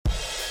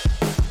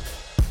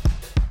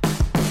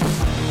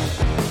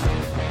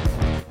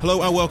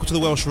Hello and welcome to the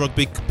Welsh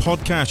Rugby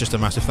Podcast. Just a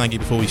massive thank you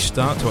before we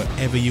start to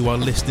wherever you are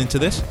listening to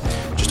this.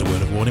 Just a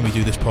word of warning, we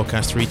do this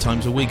podcast 3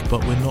 times a week,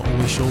 but we're not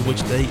always sure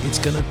which day it's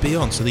going to be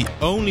on. So the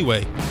only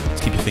way to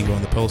keep your finger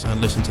on the pulse and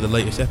listen to the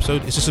latest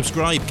episode is to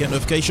subscribe, get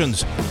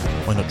notifications.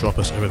 Why not drop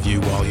us a review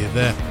while you're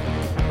there?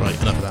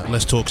 Right, enough of that.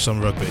 Let's talk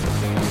some rugby.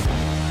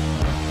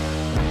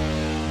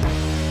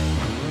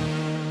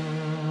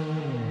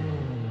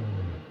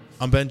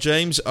 I'm Ben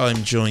James.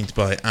 I'm joined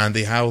by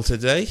Andy Howell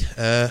today.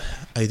 How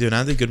you doing,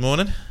 Andy? Good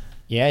morning.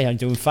 Yeah, I'm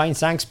doing fine,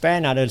 thanks,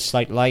 Ben. I had a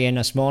slight lie-in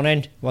this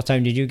morning. What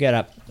time did you get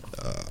up?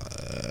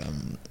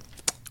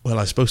 Well,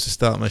 I was supposed to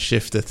start my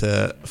shift at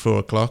 4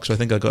 o'clock, so I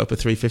think I got up at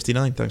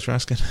 3:59. Thanks for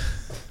asking.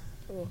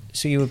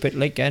 So you were a bit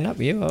late getting up,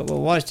 you? Well,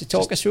 why is to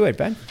talk us through it,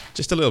 Ben?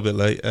 Just a little bit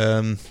late.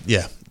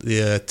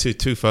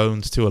 Two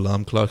phones, 2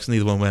 alarm clocks.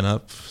 Neither one went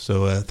up.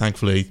 So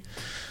thankfully,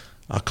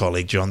 our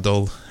colleague John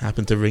Dole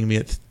happened to ring me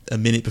at a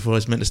minute before I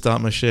was meant to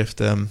start my shift.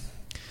 And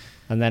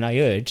then I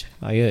heard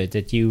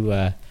that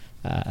you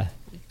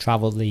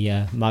travelled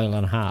the mile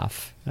and a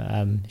half,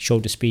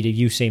 showed the speed of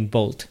Usain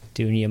Bolt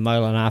doing your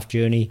mile and a half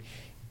journey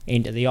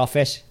into the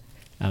office.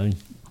 And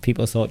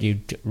people thought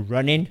you'd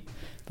run in,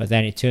 but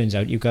then it turns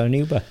out you got an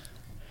Uber.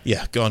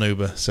 Yeah, got an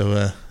Uber.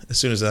 So as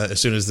soon as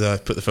I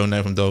put the phone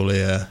down from Dole,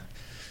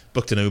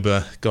 booked an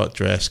Uber, got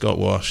dressed, got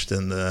washed,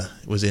 and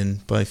was in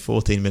by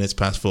 14 minutes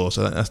past 4.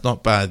 So that's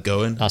not bad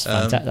going. That's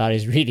fantastic. That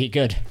is really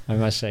good, I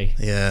must say.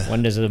 Yeah,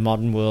 wonders of the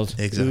modern world.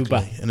 Exactly.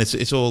 Uber. And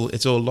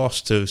it's all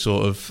lost to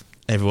sort of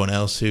everyone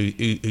else who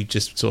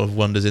just sort of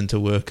wanders into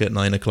work at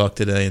 9 o'clock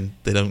today, and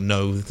they don't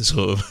know the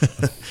sort of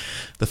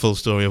the full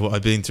story of what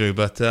I've been through.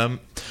 But the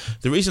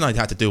reason I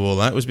had to do all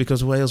that was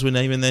because Wales were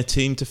naming their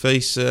team to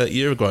face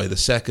Uruguay, the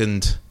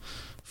second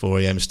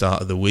 4 a.m.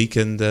 start of the week,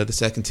 and the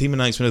second team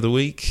announcement of the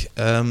week.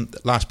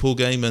 Last pool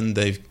game, and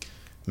they've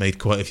made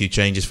quite a few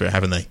changes for it,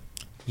 haven't they?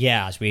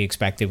 Yeah, as we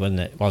expected,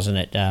 wasn't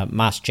it?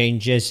 Mass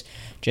changes,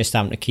 just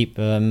having to keep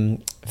a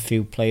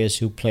few players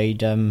who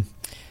played, or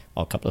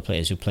a couple of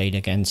players who played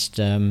against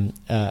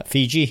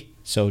Fiji.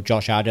 So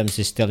Josh Adams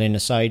is still in the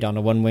side on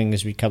the one wing,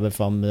 has recovered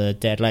from the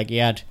dead leg he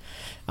had.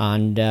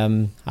 And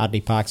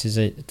Hadley Parkes is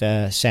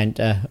at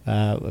centre.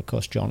 Of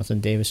course,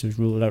 Jonathan Davis was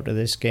ruled out of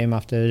this game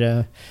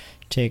after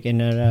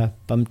taking a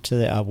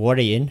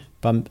worrying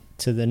bump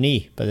to the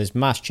knee. But there's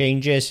mass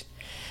changes.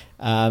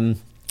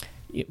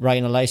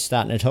 Ryan Elias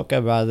starting at hooker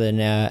rather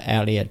than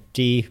Elliot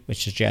D,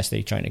 which suggests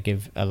they're trying to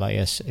give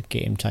Elias a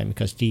game time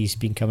because D's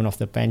been coming off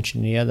the bench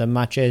in the other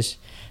matches.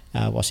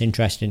 What's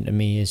interesting to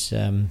me is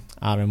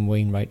Aaron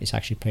Wainwright is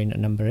actually playing at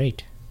number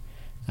 8,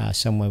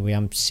 somewhere we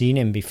haven't seen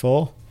him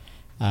before.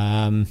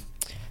 Be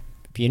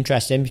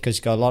interesting because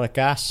he's got a lot of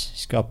gas,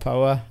 he's got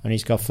power, and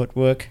he's got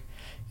footwork.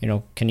 You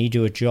know, can he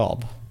do a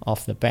job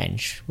off the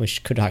bench,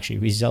 which could actually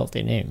result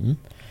in him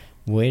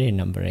wearing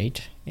number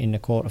 8 in the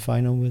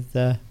quarterfinal with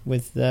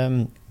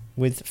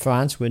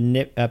France,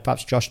 with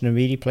perhaps Josh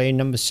Navidi playing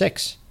number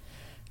 6?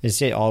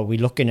 Are we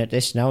looking at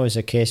this now as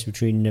a case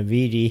between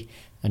Navidi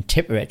and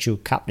Tipuric, who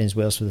captains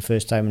Wales for the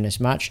first time in this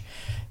match,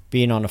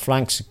 being on the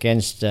flanks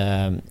against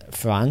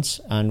France,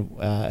 and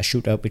a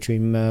shootout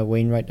between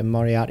Wainwright and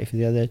Moriarty for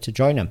the other to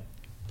join them?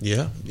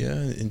 Yeah,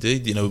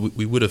 indeed. You know,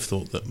 we would have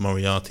thought that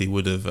Moriarty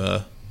would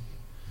have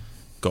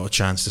got a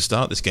chance to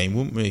start this game,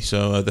 wouldn't we?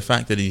 So the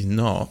fact that he's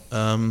not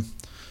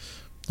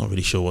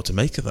really sure what to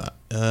make of that.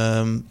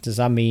 Does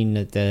that mean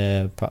that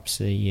perhaps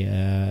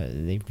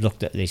they've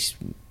looked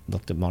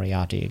at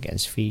Moriarty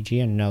against Fiji,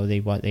 and now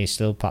they're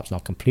still perhaps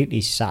not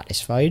completely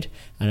satisfied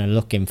and are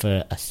looking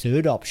for a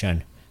third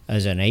option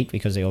as an 8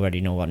 because they already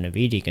know what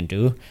Navidi can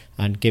do,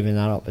 and giving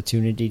that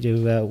opportunity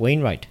to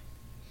Wainwright?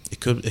 It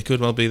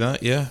could well be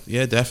that. Yeah,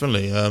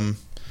 definitely.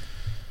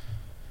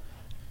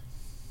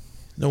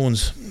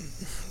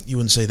 You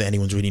wouldn't say that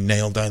anyone's really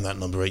nailed down that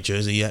number 8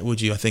 jersey yet,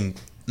 would you? I think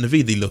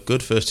Navidi looked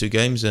good first 2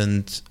 games,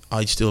 and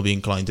I'd still be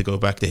inclined to go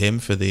back to him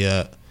for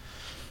the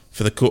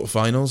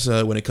quarterfinals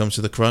when it comes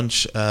to the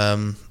crunch.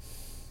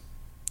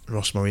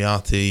 Ross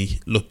Moriarty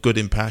looked good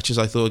in patches,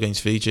 I thought,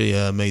 against Fiji.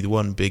 Made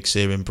one big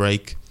searing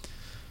break,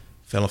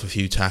 fell off a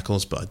few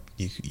tackles, but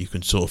you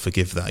can sort of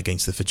forgive that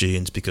against the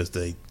Fijians because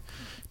they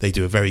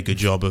do a very good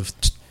job of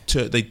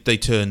they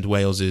turned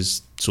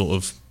Wales's sort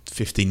of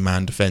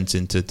 15-man defence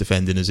into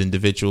defending as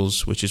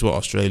individuals, which is what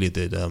Australia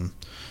did,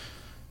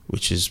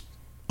 which is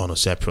on a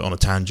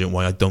tangent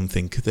why I don't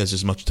think there's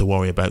as much to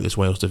worry about this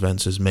Wales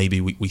defence as maybe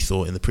we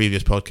thought in the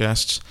previous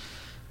podcasts.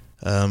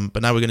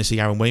 But now we're going to see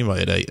Aaron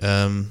Wainwright at 8.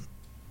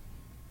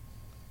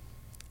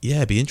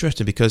 It'd be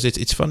interesting because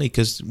it's funny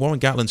because Warren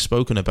Gatland's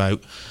spoken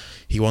about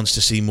he wants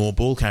to see more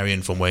ball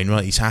carrying from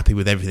Wainwright. He's happy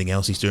with everything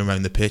else he's doing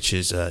around the pitch,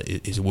 his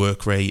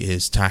work rate,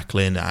 his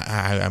tackling,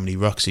 how many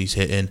rucks he's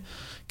hitting,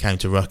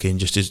 counter rucking,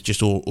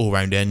 just all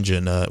round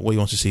engine. What he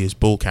wants to see is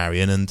ball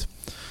carrying, and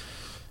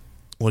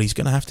he's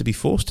going to have to be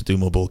forced to do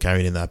more ball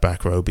carrying in that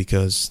back row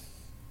because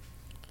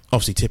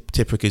obviously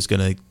Tipuric is going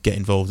to get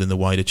involved in the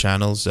wider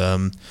channels.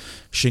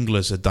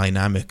 Shingler's a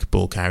dynamic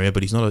ball carrier,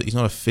 but he's not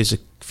a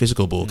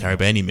physical ball carrier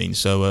by any means.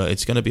 So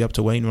it's going to be up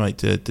to Wainwright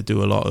to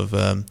do a lot of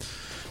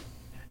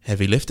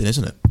heavy lifting,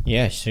 isn't it?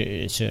 Yes,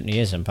 it certainly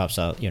is, and perhaps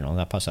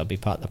that'll be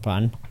part of the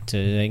plan to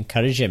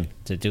encourage him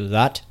to do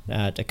that,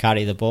 to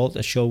carry the ball,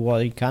 to show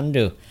what he can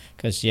do.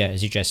 Because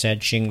as you just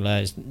said,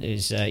 Shingler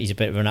is he's a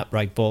bit of an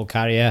upright ball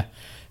carrier.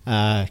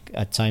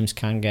 At times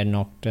can get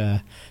knocked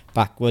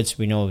backwards.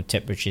 We know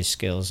Tipurich's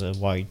skills are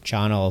wide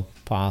channel,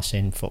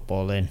 passing,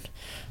 footballing,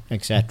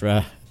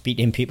 etc.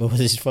 Beating people with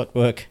his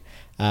footwork.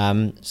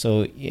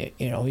 So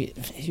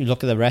if you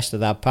look at the rest of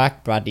that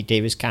pack, Bradley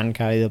Davis can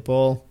carry the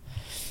ball.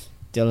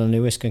 Dylan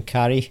Lewis can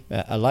carry.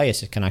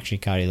 Elias can actually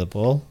carry the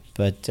ball,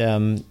 but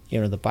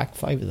the back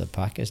five of the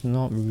pack is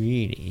not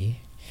really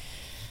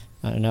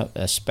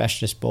a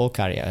specialist ball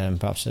carrier,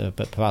 and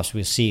perhaps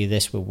we'll see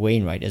this with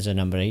Wainwright as a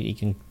number 8.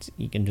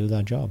 He can do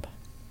that job.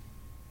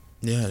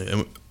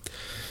 Yeah,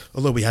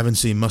 although we haven't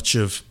seen much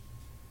of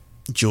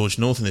George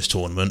North in this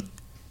tournament,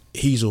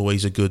 he's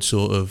always a good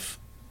sort of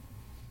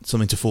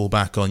something to fall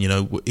back on.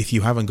 If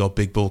you haven't got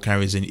big ball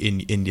carriers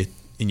in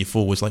your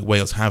forwards like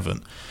Wales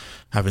haven't.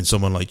 Having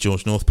someone like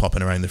George North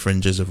popping around the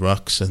fringes of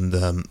rucks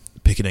and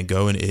picking and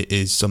going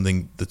is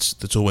something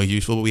that's always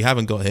useful. But we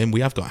haven't got him. We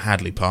have got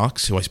Hadley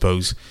Parks, who I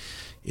suppose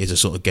is a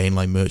sort of gain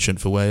line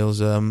merchant for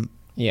Wales.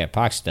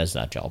 Parks does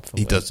that job for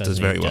Wales. Does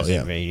very well. Does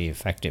it very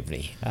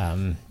effectively.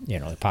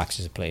 Parks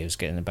is a player who's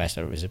getting the best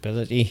out of his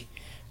ability.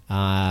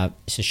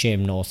 It's a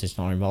shame North is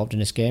not involved in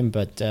this game,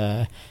 but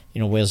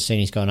Wales is saying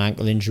he's got an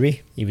ankle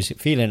injury. He was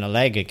feeling a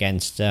leg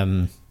against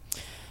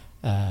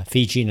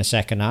Fiji in the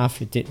second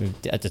half. At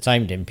the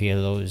time, didn't appear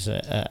though it was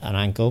an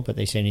ankle, but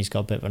they're saying he's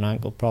got a bit of an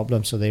ankle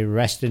problem, so they're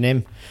resting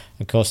him.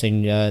 Of course,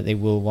 they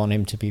will want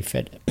him to be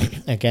fit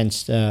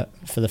against for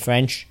the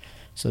French,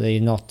 so they're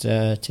not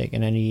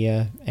taking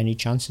any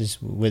chances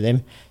with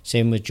him.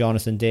 Same with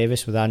Jonathan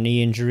Davis with that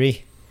knee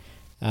injury.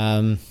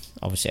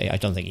 Obviously, I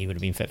don't think he would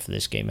have been fit for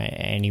this game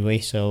anyway.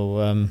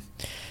 So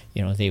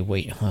they're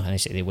waiting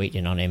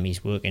on him.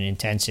 He's working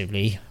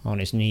intensively on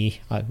his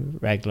knee,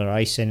 regular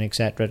icing,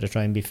 etc., to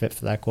try and be fit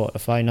for that quarter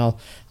final.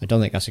 I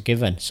don't think that's a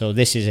given. So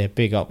this is a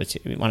big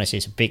opportunity. When I say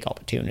it's a big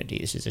opportunity,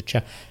 this is a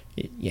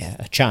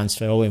chance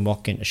for Owen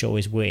Watkin to show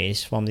his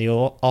ways from the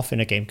off in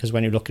a game. Because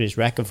when you look at his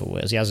record for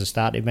Wales, he hasn't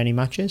started many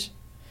matches.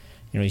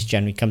 He's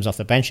generally comes off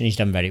the bench, and he's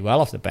done very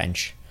well off the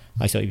bench.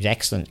 I thought he was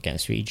excellent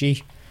against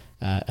Fiji.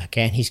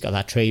 Again, he's got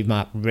that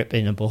trademark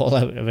ripping the ball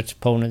out of its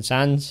opponent's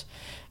hands.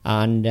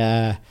 And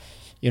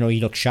he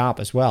looks sharp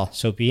as well,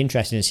 so it'd be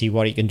interesting to see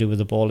what he can do with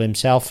the ball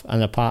himself,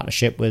 and the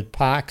partnership with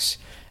Parks,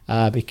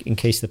 in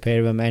case the pair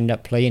of them end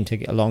up playing to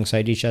get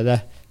alongside each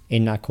other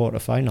in that quarter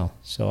final.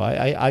 So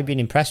I've been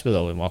impressed with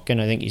Owen Watkin.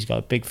 I think he's got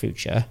a big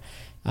future,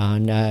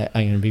 and I'm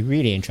going to be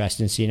really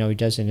interested in seeing how he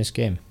does in this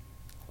game.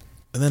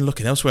 And then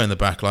looking elsewhere in the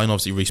back line,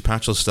 obviously Rhys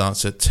Patchell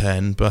starts at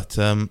 10, but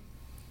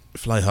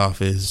fly half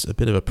is a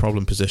bit of a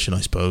problem position, I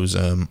suppose.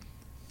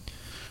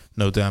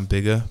 No Dan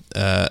Bigger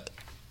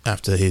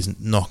after his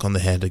knock on the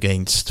head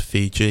against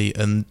Fiji,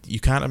 and you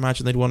can't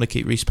imagine they'd want to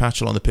keep Rhys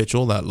Patchell on the pitch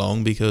all that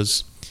long,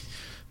 because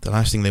the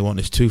last thing they want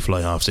is 2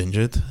 fly halves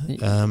injured.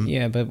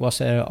 But what's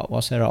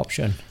their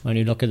option when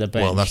you look at the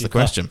bench? Well, that's the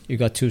question. You've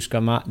got 2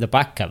 scrum halves. The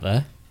back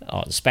cover,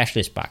 or the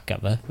specialist back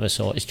cover,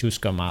 is 2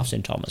 scrum halves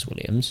in Thomas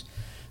Williams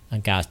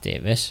and Gareth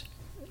Davis.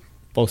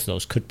 Both of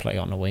those could play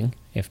on the wing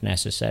if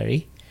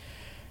necessary.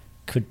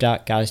 Could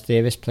Gareth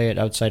Davis play at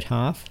outside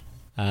half?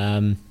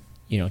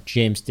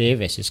 James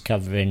Davis is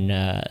covering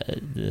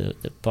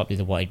probably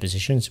the wide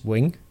positions,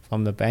 wing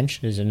from the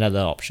bench. There's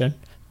another option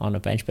on the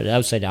bench, but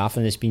outside half,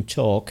 and there's been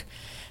talk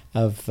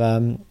of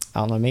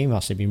Alan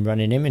Amos. They've been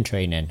running him in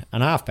training,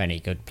 and Halfpenny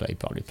could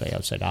probably play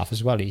outside half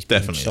as well. He's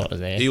definitely sort of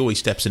there. He always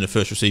steps in the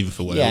first receiver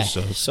for Wales.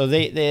 Yeah, so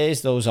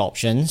there's those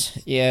options.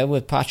 Yeah,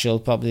 with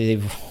Patchell, probably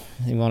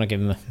they want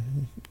to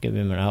give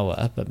him an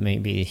hour, but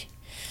maybe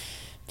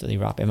do they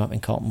wrap him up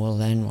in cotton wool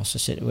then? What's the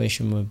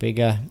situation with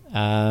Bigger?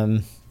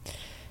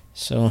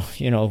 So,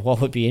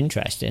 what would be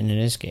interesting in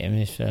this game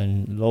if,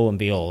 lo and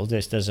behold,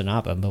 this doesn't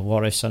happen, but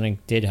what if something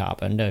did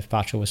happen, if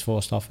Patchell was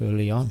forced off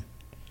early on?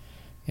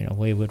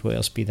 Where would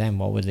Wales be then?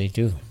 What would they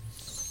do?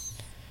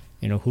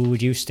 Who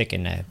would you stick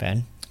in there,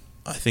 Ben?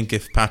 I think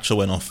if Patchell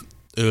went off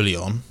early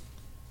on,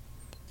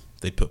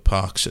 they'd put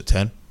Parks at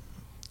 10.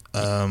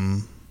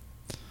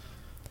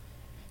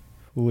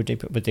 Who would they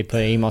put? Would they put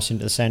Amos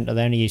into the centre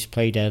then? He's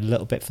played a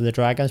little bit for the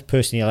Dragons.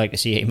 Personally, I like to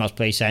see Amos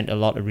play centre a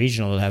lot at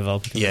regional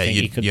level.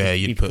 You'd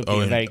put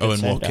Owen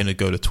Watkin would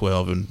go to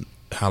 12 and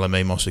Hallam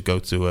Amos would go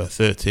to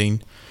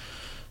 13.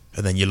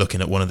 And then you're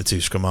looking at one of the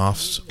 2 scrum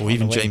halves, or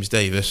even James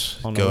Davis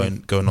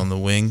going on the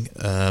wing.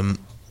 But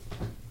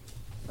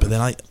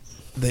then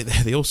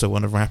they also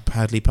want to wrap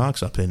Hadley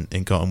Parks up in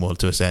cotton wool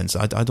to a sense.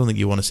 I don't think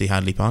you want to see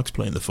Hadley Parks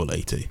playing the full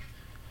 80,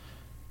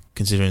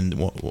 considering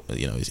what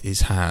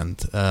his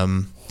hand.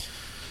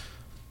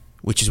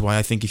 Which is why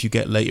I think if you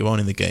get later on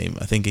in the game,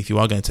 I think if you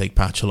are going to take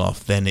Patchell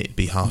off, then it'd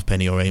be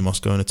Halfpenny or Amos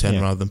going to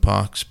 10 rather than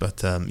Parks.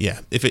 But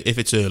if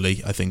it's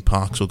early, I think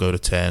Parks will go to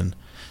 10.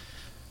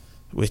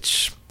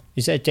 Which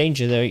is there a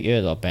danger there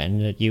here, though, Ben,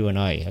 that you and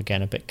I are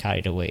getting a bit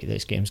carried away?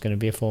 This game's going to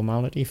be a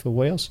formality for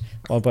Wales.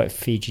 What about if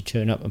Fiji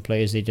turn up and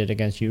play as they did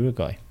against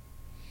Uruguay?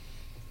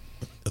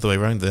 other way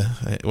around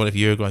there. What if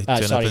Uruguay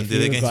turn up and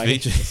did against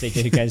Fiji? They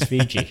did against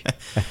Fiji.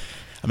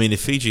 I mean,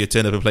 if Fiji had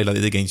turned up and played like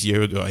they did against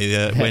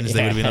Uruguay,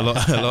 Wednesday would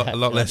have been a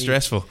lot less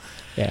stressful.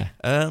 Yeah.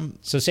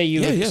 So say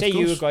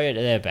Uruguay at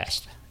their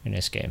best in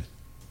this game.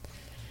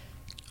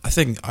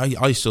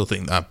 I still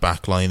think that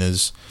back line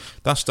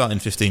that starting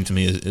 15 to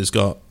me has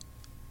got.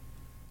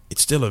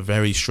 It's still a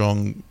very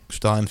strong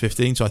starting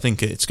 15, so I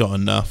think it's got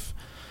enough.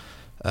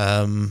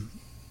 And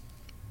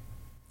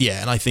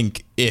I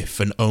think if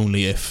and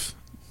only if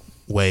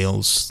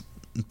Wales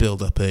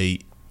build up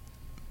if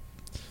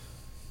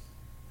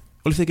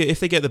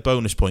they get the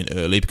bonus point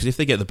early, because if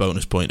they get the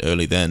bonus point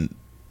early, then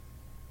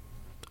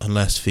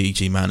unless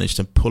Fiji manage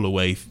to pull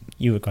away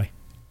Uruguay,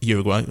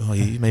 oh,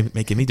 you're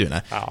making me do it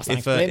now. Oh,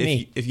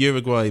 if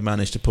Uruguay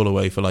manage to pull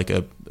away for like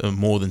a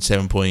more than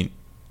 7-point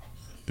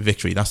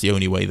victory, that's the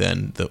only way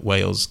then that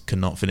Wales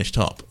cannot finish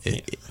top.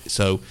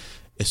 So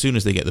as soon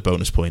as they get the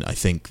bonus point, I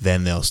think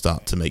then they'll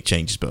start to make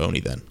changes, but only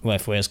then. Well,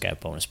 if Wales get a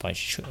bonus point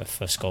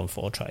for scoring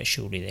 4 tries,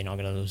 surely they're not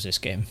going to lose this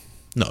game.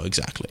 No,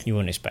 exactly. You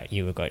wouldn't expect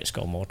Uruguay to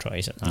score more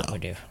tries than that,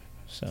 would you?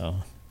 So,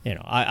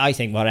 I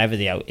think whatever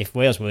if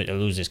Wales were to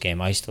lose this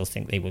game, I still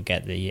think they would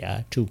get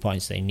the 2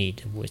 points they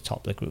need with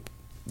top of the group.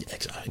 Yeah,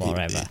 exactly.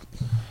 Whatever.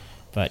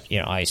 But,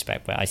 I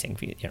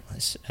think,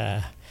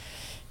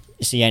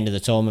 it's the end of the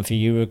tournament for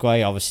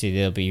Uruguay. Obviously,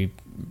 they'll be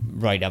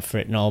right up for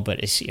it and all, but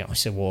it's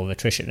it's a war of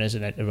attrition,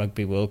 isn't it? The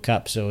Rugby World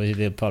Cup, so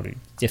it'll probably be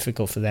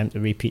difficult for them to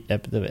repeat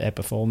their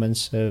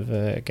performance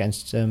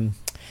against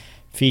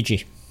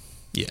Fiji.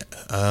 Yeah,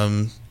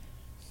 I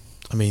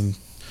mean,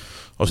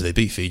 obviously they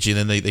beat Fiji,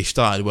 and then they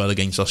started well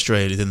against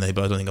Australia, didn't they?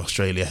 But I don't think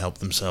Australia helped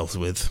themselves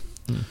with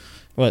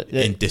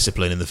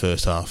indiscipline in the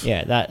first half.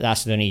 Yeah,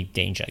 that's the only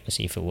danger I can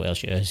see for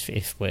Wales.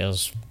 If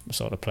Wales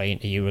sort of play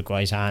into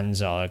Uruguay's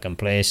hands or are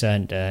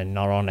complacent and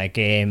not on their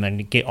game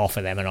and get off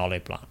of them an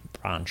olive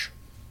branch.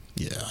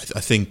 Yeah, I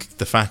think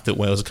the fact that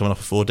Wales are coming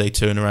off a 4-day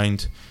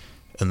turnaround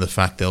and the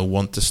fact they'll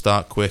want to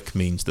start quick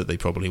means that they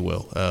probably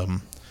will.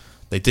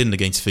 They didn't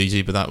against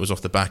Fiji, but that was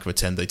off the back of a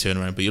 10-day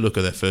turnaround. But you look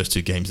at their first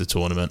 2 games of the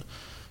tournament,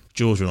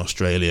 Georgia and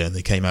Australia, and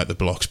they came out the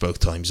blocks both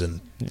times and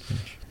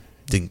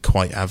didn't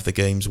quite have the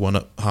games won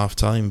at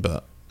half-time,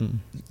 but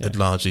had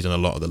largely done a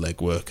lot of the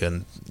legwork,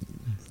 and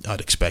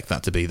I'd expect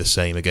that to be the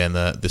same again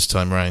this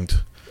time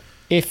round.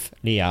 If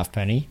Lee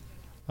Halfpenny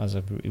has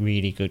a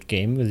really good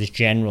game with his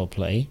general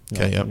play,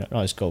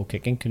 not his goal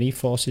kicking, can he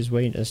force his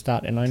way into the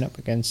starting lineup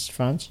against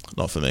France?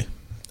 Not for me.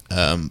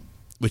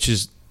 Which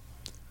is,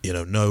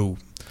 no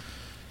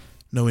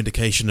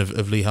indication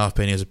of Lee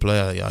Halfpenny as a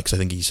player, because I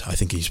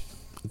think he's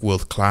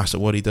world class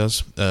at what he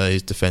does.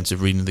 His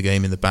defensive reading of the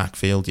game in the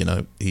backfield,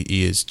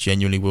 he is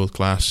genuinely world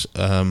class.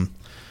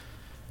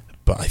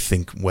 But I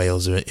think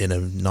Wales are in a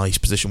nice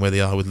position where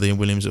they are with Liam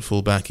Williams at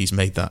fullback. He's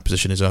made that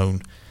position his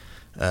own.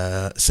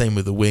 Same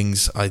with the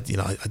wings. I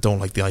don't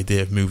like the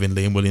idea of moving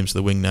Liam Williams to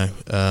the wing now,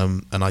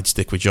 and I'd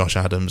stick with Josh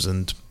Adams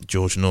and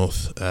George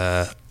North.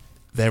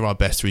 They're our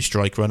best 3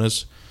 strike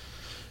runners,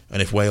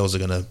 and if Wales are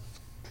going to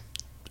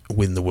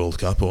win the World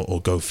Cup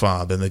or go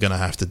far, then they're going to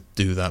have to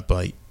do that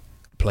by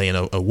playing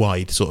a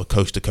wide sort of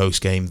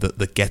coast-to-coast game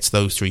that gets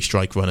those 3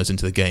 strike runners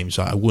into the game.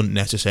 So I wouldn't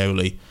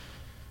necessarily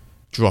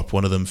drop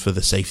one of them for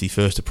the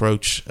safety-first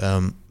approach.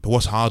 But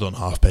what's hard on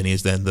Halfpenny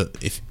is then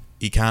that if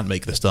he can't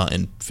make the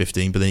starting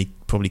 15, but then he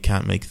probably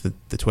can't make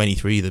the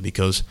 23 either,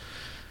 because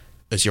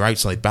as your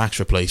outside backs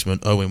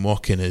replacement, Owen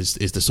Watkin is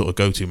the sort of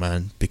go-to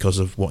man because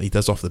of what he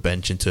does off the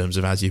bench in terms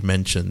of, as you've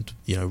mentioned,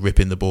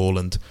 ripping the ball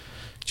and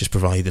just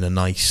providing a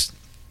nice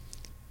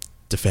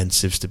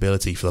defensive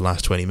stability for the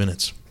last 20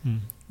 minutes.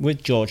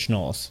 With George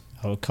North,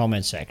 our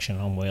comment section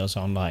on Wales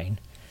Online,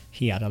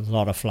 he had a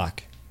lot of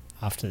flack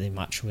after the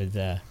match with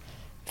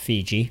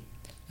Fiji.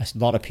 A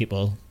lot of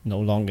people no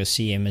longer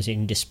see him as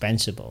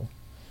indispensable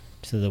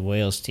to the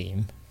Wales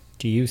team.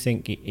 Do you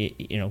think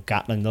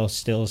Gatland though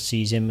still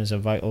sees him as a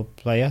vital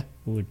player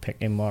who would pick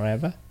him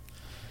wherever?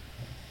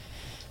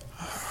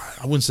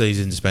 I wouldn't say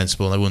he's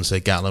indispensable, and I wouldn't say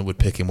Gatland would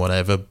pick him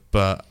whatever,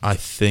 but I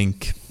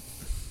think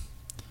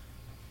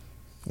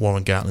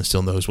Warren Gatland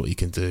still knows what he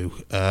can do.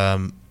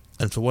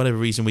 And for whatever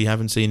reason, we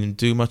haven't seen him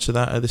do much of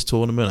that at this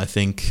tournament. I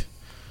think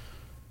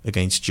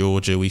against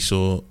Georgia, we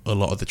saw a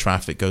lot of the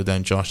traffic go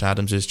down Josh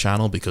Adams'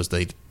 channel because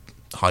they'd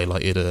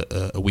highlighted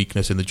a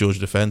weakness in the Georgia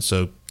defence.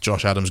 So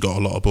Josh Adams got a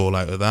lot of ball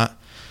out of that.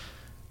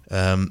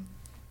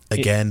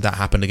 That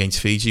happened against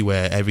Fiji,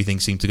 where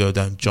everything seemed to go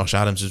down Josh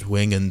Adams'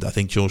 wing, and I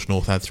think George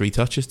North had 3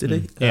 touches, did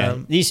he? Yeah,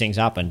 these things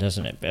happen,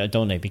 doesn't it?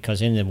 Don't they?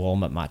 Because in the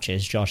warm-up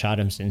matches, Josh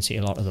Adams didn't see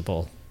a lot of the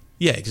ball.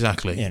 Yeah,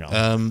 exactly.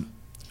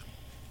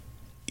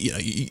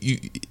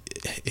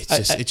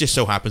 It just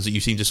so happens that you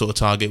seem to sort of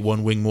target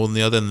one wing more than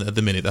the other, and at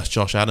the minute that's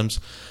Josh Adams.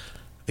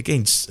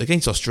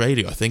 Against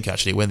Australia, I think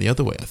actually it went the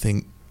other way. I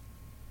think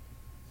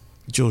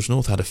George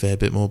North had a fair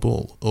bit more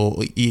ball,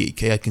 or he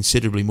had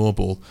considerably more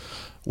ball.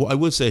 What I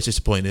would say at this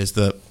point is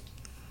that,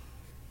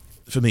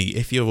 for me,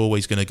 if you're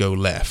always going to go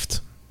left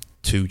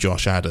to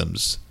Josh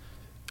Adams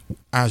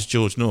as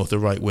George North, the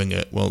right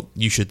winger, well,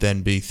 you should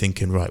then be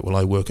thinking, right, well,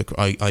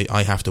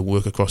 I have to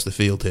work across the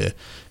field here,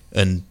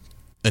 and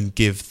and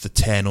give the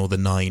 10 or the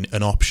 9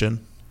 an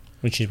option.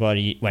 Which is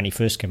why when he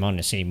first came on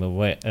the scene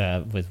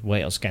with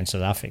Wales against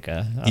South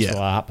Africa, that's what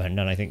happened,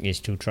 and I think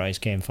his 2 tries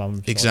came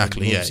from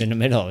exactly in the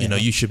middle. You know,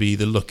 you should be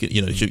either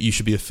you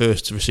should be a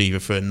first receiver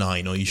for a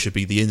 9, or you should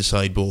be the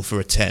inside ball for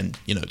a 10.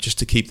 You know, just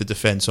to keep the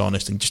defence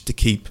honest and just to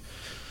keep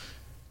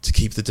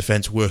the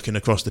defence working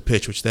across the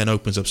pitch, which then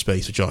opens up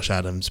space for Josh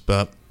Adams.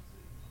 But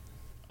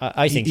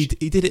I think he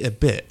did it a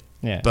bit.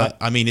 Yeah, but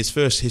I mean, his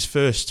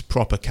first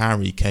proper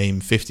carry came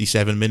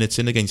 57 minutes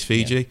in against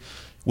Fiji,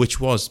 which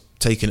was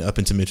taking it up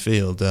into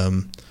midfield.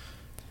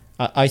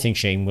 I think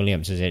Shane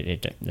Williams has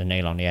hit the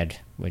nail on the head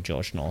with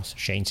George North.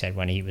 Shane said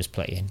when he was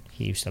playing,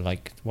 he used to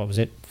what was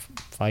it,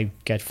 5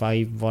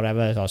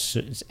 whatever, or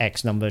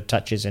X number of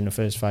touches in the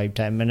first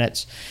 5-10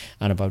 minutes,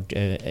 and about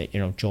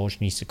George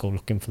needs to go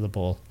looking for the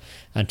ball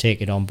and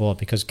take it on board,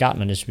 because Warren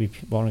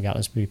Gatland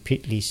has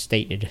repeatedly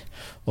stated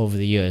over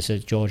the years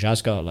that George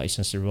has got a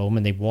licence to roam,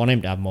 and they want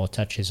him to have more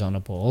touches on a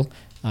ball,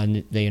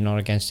 and they're not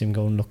against him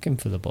going looking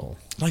for the ball.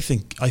 I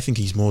think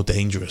he's more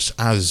dangerous,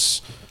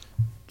 as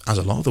a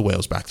lot of the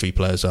Wales back 3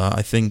 players are.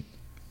 I think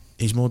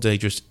he's more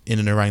dangerous in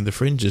and around the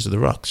fringes of the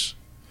rucks.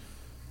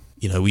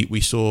 You know,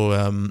 we saw,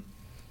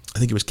 I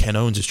think it was Ken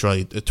Owens' try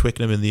at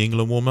Twickenham in the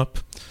England warm-up.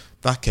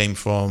 That came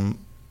from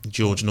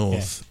George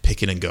North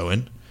picking and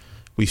going.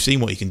 We've seen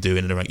what he can do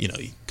in and around,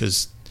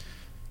 because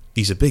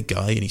he's a big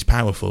guy and he's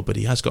powerful, but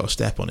he has got a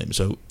step on him.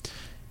 So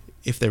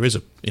if there is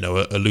a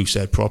loose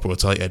head prop or a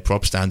tight head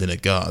prop standing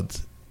at guard,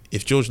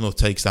 if George North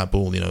takes that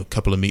ball, a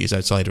couple of metres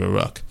outside of a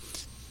ruck,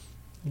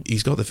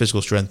 he's got the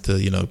physical strength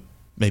to,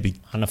 maybe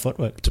and the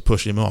footwork to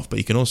push him off, but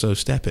he can also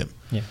step him.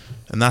 Yeah.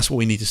 And that's what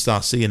we need to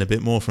start seeing a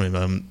bit more from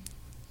him.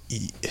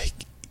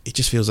 It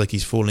just feels like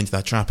he's fallen into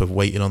that trap of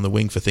waiting on the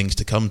wing for things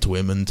to come to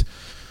him, and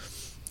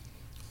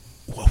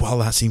while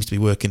that seems to be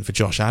working for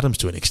Josh Adams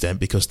to an extent,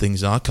 because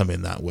things are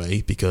coming that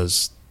way,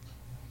 because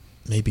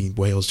maybe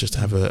Wales just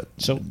have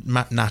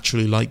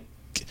naturally like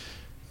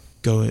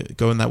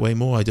going that way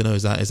more. I don't know.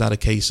 Is that a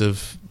case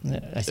of?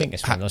 I think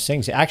it's one of those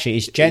things. Actually,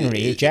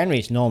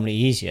 it's normally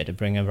easier to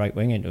bring a right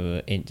wing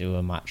into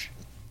a match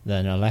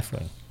than a left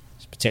wing,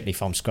 particularly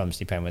from scrums,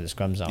 depending where the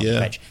scrums are on the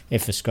pitch.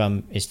 If the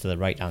scrum is to the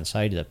right hand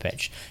side of the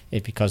pitch,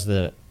 it's because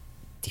the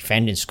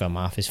defending scrum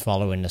half is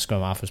following the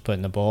scrum half who's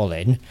putting the ball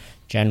in.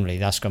 Generally,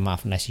 that scrum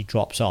half, unless he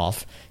drops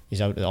off,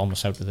 is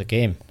almost out of the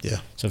game. Yeah.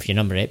 So if your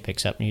number 8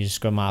 picks up and you use a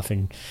scrum half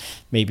and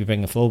maybe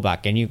bring a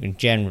fullback in, you can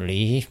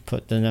generally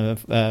put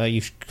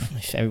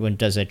if everyone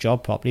does their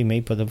job properly,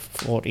 maybe put the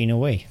 14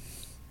 away.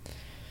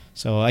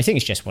 So I think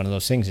it's just one of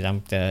those things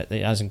that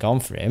hasn't gone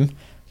for him.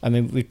 I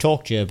mean, we've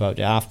talked to you about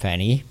the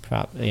halfpenny.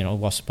 Perhaps,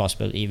 what's the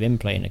possibility of him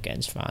playing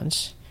against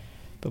France?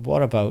 But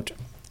what about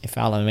if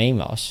Alan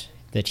Amos,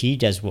 that he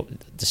does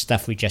the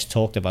stuff we just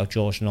talked about,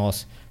 George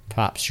North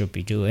perhaps should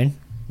be doing,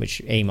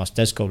 which Amos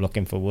does go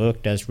looking for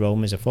work, does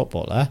roam as a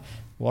footballer.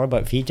 What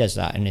about if he does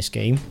that in this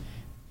game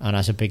and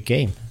has a big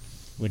game?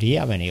 Would he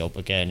have any hope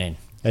of getting in?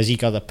 Has he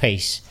got the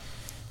pace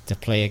to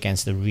play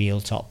against the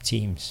real top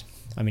teams?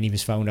 I mean, he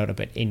was found out a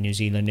bit in New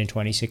Zealand in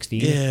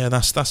 2016. Yeah,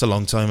 that's a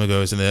long time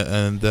ago, isn't it?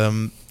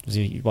 And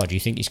what do you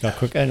think he's got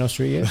quicker in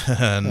Australia?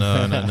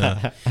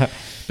 No. But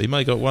he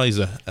might have got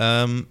wiser.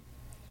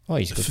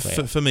 He's a good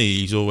player. For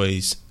me,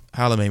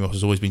 Hallam Amos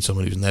has always been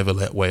someone who's never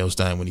let Wales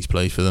down when he's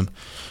played for them,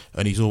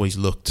 and he's always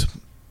looked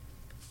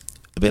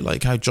a bit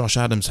like how Josh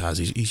Adams has.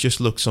 He's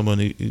just looked someone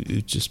who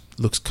just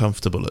looks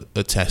comfortable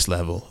at test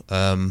level.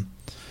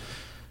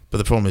 But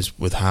the problem is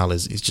with Hal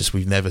is just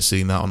we've never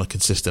seen that on a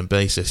consistent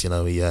basis. He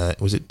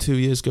was it 2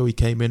 years ago he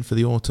came in for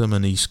the autumn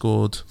and he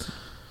scored.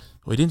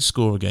 Well, he didn't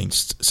score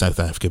against South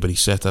Africa, but he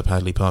set up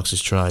Hadley Parks'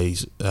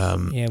 tries.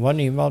 Wasn't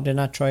he involved in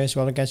that try as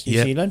well against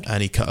New Zealand?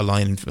 And he cut a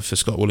line for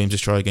Scott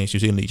Williams' try against New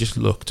Zealand. He just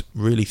looked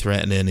really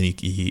threatening, and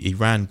he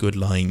ran good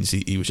lines.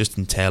 He was just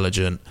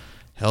intelligent,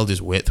 held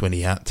his width when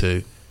he had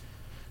to.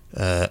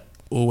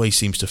 Always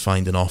seems to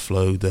find an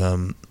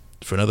offload.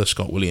 For another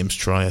Scott Williams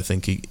try, I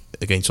think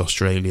against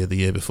Australia the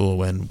year before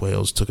when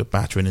Wales took a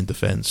battering in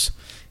defence,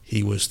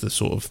 he was the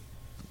sort of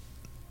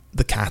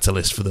the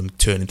catalyst for them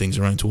turning things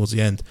around towards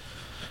the end.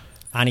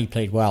 And he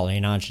played well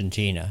in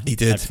Argentina. He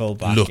did. At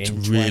fullback Looked in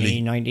really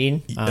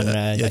 2019.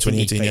 And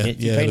 2018.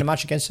 He played a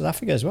match against South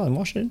Africa as well in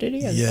Washington, did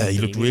he? He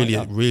looked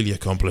really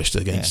accomplished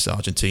against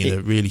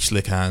Argentina. Really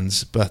slick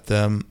hands, but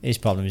his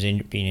problem has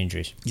been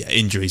injuries. Yeah,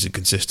 injuries and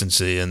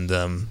consistency, and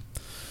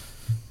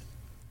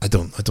I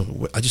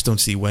just don't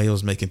see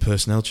Wales making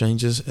personnel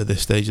changes at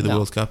this stage of the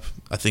World Cup.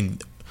 I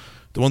think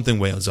the one thing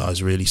Wales are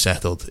is really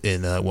settled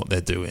in what they're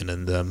doing,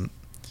 and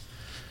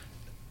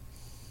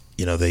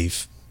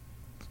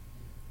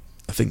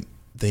I think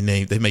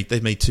they've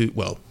made two.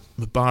 Well,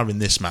 barring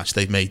this match,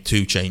 they've made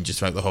 2 changes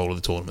throughout the whole of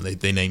the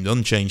tournament. They named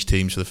unchanged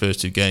teams for the first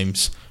 2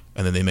 games,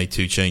 and then they made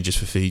 2 changes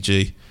for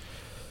Fiji.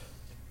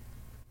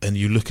 And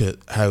you look at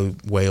how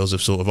Wales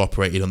have sort of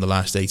operated on the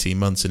last 18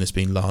 months, and it's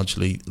been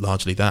largely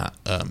that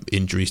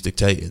injuries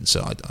dictating.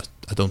 So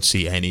I don't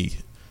see any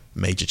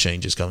major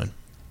changes coming.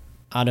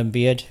 Adam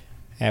Beard,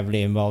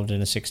 heavily involved in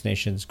the Six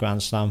Nations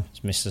Grand Slam.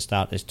 He's missed the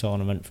start of this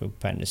tournament for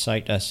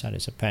appendicitis, had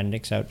his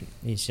appendix out.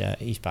 He's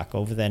back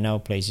over there now,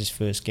 plays his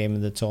first game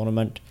of the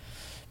tournament.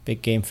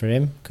 Big game for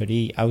him. Could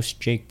he oust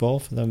Jake Ball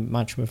for the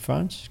match with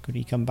France? Could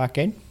he come back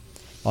in?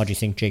 Or do you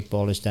think Jake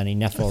Ball has done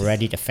enough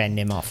already to fend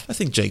him off? I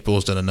think Jake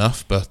Ball's done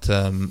enough, but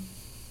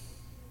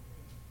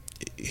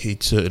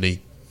he'd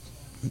certainly,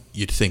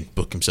 you'd think,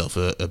 book himself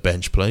a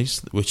bench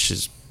place, which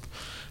is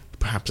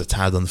perhaps a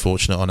tad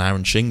unfortunate on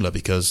Aaron Shingler,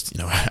 because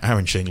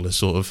Aaron Shingler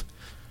sort of,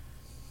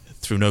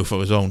 through no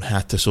fault of his own,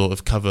 had to sort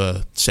of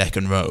cover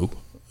second row,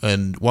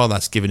 and while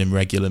that's given him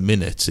regular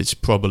minutes, it's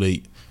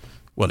probably,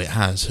 it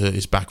has hurt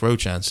his back row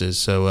chances.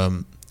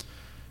 So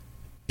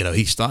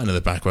he's starting in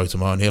the back row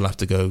tomorrow, and he'll have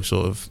to go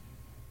sort of.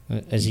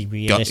 Has he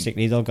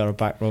realistically though got a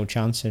back row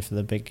chance in for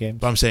the big game?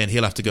 But I'm saying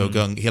he'll have to go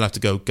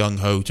gung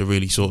ho to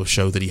really sort of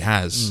show that he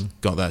has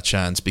got that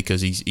chance, because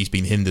he's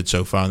been hindered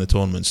so far in the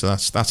tournament. So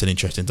that's an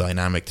interesting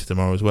dynamic to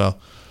tomorrow as well.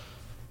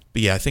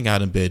 But yeah, I think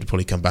Adam Beard will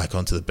probably come back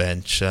onto the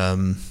bench.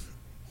 I'll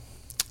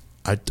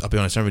be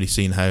honest, I haven't really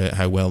seen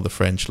how well the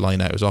French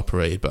line out has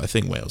operated, but I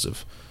think Wales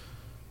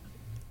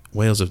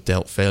have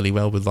dealt fairly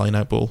well with line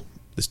out ball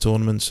this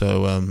tournament.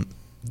 So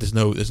there's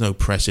no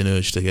pressing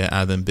urge to get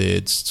Adam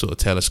Beard's sort of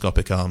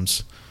telescopic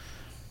arms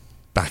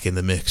back in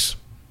the mix.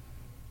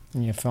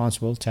 Yeah,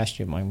 France will test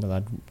your mind with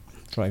that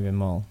driving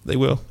maul. They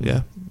will,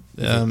 yeah.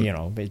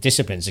 But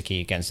discipline's the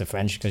key against the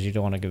French, because you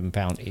don't want to give them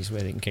penalties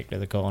where they can kick to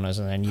the corners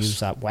and then use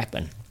that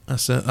weapon.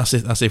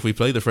 That's if we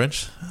play the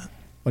French.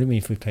 What do you mean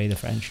if we play the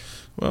French?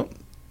 Well,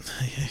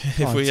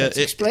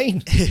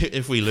 explain.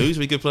 If we lose,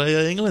 we could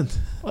play England.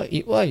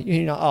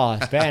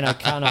 Ben, I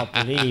cannot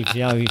believe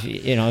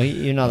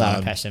you're not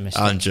that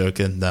pessimistic. I'm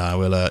joking.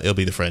 Nah, it'll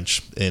be the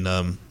French in.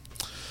 I'm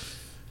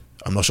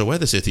not sure where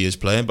the city is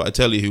playing, but I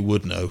tell you who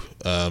would know.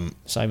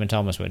 Simon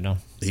Thomas would know.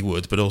 He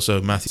would, but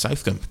also Matthew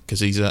Southcombe, because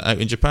he's out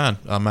in Japan.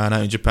 Our man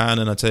out in Japan,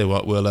 and I tell you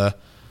what,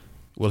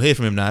 we'll hear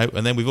from him now.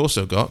 And then we've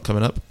also got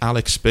coming up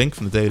Alex Spink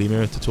from the Daily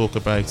Mirror to talk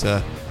about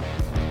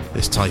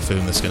this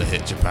typhoon that's going to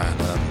hit Japan.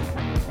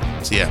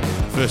 So yeah,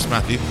 first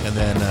Matthew, and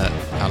then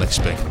Alex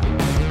Spink.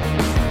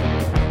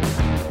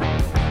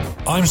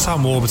 I'm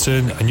Sam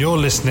Warburton, and you're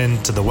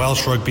listening to the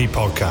Welsh Rugby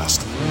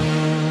Podcast.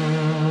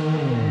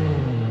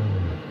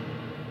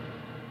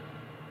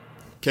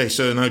 Okay,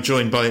 so now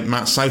joined by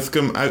Matt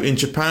Southcombe out in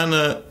Japan.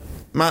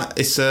 Matt,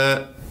 it's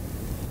a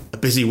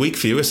busy week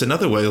for you. It's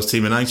another Wales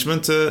team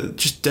announcement,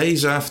 just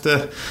days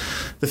after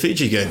the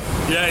Fiji game.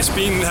 Yeah, it's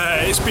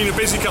been a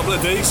busy couple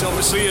of days.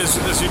 Obviously,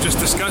 as you just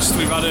discussed,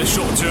 we've had a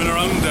short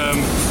turnaround.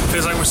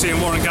 Feels like we're seeing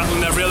Warren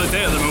Gatland every other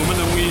day at the moment,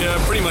 and we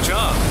pretty much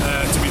are,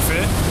 to be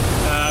fair.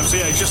 So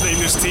yeah, he's just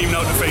leading his team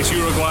now to face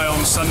Uruguay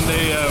on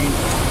Sunday.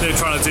 They're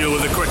trying to deal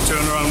with a quick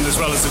turnaround, as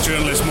well as the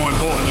journalists, more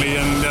importantly.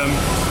 And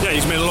yeah,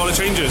 he's made a lot of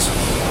changes.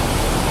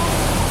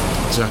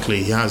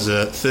 Exactly, he has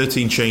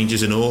 13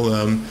 changes in all.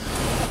 And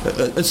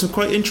some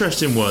quite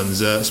interesting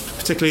ones,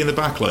 particularly in the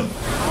back line.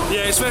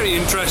 Yeah, it's very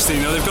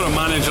interesting. They've got to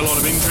manage a lot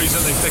of injuries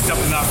that they picked up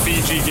in that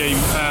Fiji game,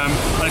 and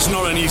it's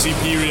not an easy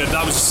period.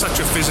 That was such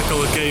a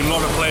physical game. A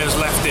lot of players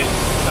left it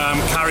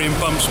carrying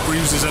bumps,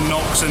 bruises and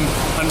knocks, and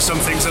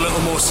some things a little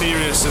more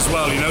serious as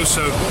well,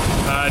 So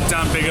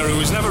Dan Biggar, who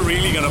was never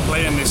really going to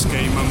play in this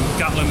game,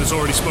 Gatland has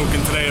already spoken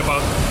today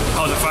about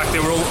how the fact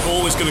they were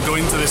always going to go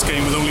into this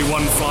game with only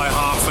one fly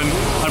half, and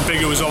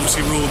Biggar was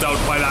obviously ruled out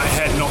by that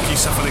head knock he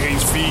suffered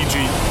against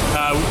Fiji.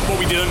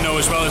 What we didn't know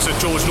as well is that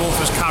George North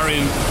was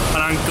carrying an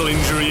ankle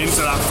injury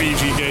into that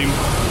Fiji game,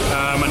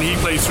 and he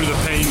played through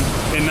the pain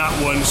in that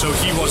one, so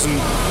he wasn't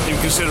in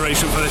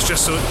consideration for this,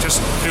 just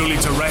purely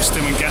to rest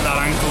him and get that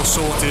ankle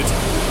sorted.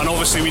 And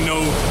obviously we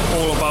know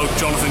all about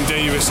Jonathan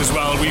Davies as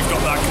well. We've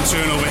got that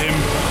concern over him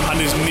and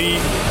his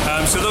knee,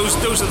 so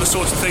those are the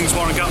sorts of things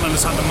Warren Gatland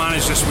has had to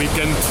manage this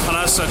weekend, and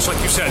as such, like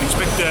you said, he's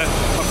picked a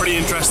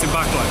pretty interesting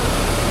backline.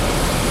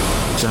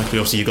 Exactly.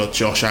 Obviously, you've got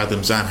Josh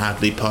Adams and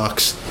Hadley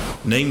Parkes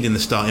named in the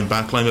starting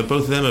backline, but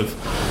both of them have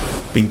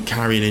been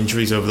carrying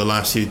injuries over the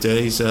last few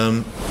days,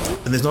 and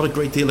there's not a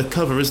great deal of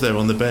cover, is there,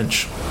 on the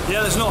bench?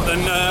 Yeah, there's not. And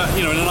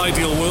in an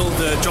ideal world,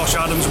 Josh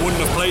Adams wouldn't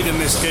have played in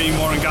this game.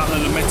 Warren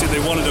Gatland admitted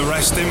they wanted to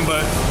rest him,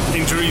 but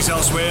injuries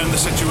elsewhere and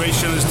the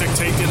situation has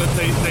dictated that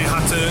they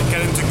had to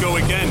get him to go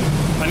again.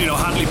 And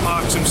Hadley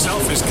Parkes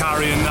himself is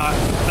carrying that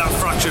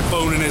fractured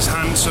bone in his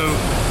hand, so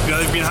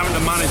they've been having to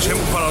manage him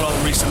quite a lot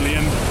recently.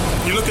 And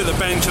you look at the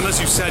bench, and as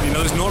you said,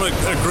 there's not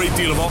a great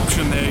deal of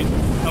option there.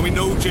 And we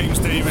know James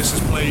Davis has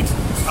played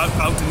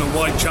out in the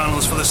wide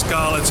channels for the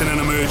Scarlets in an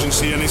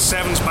emergency, and his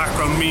sevens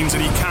background means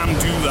that he can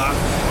do that.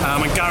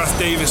 And Gareth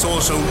Davis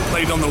also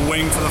played on the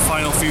wing for the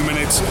final few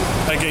minutes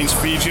against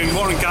Fiji. And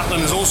Warren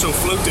Gatland has also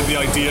floated the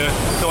idea,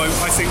 though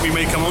I think we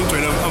may come onto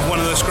it, of one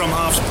of the scrum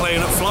halves playing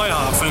at fly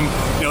half, and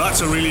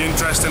that's a really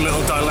interesting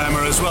little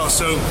dilemma as well.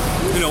 So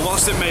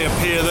whilst it may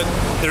appear that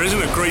there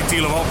isn't a great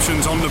deal of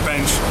options on the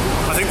bench,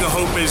 I think the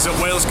hope is that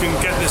Wales can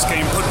get this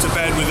game put to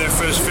bed with their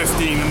first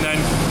 15, and then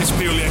it's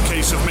purely a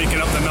case of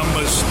making up the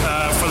numbers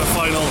for the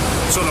final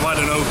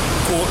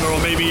quarter or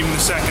maybe even the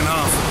second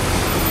half.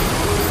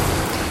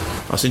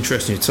 That's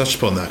interesting you touched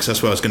upon that, because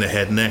that's where I was going to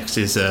head next,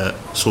 is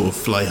sort of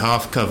fly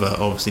half cover.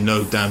 Obviously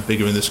no Dan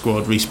Biggar in the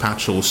squad. Reece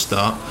Patchell will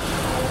start.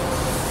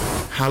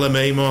 Hallam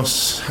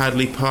Amos,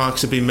 Hadley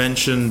Parks have been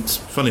mentioned.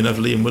 Funnily enough,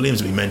 Liam Williams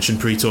have been mentioned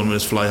pre-tournament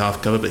as fly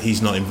half cover, but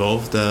he's not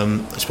involved. I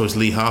suppose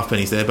Lee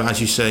Halfpenny's there, but as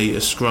you say,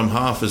 a scrum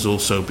half has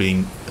also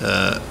been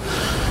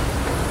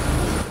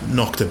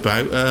knocked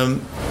about.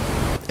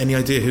 Any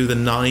idea who the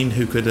 9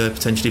 who could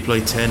potentially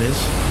play 10 is?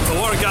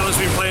 Well, Warren Gatland's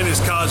been playing his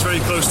cards very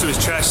close to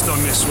his chest on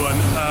this one.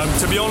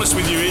 To be honest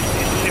with you,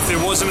 if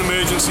there was an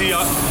emergency,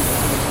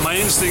 my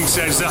instinct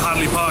says that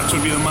Hadley Parks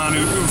would be the man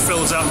who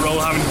fills that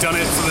role, having done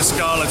it for the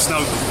Scarlets.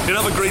 Now, he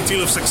didn't have a great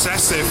deal of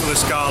success there for the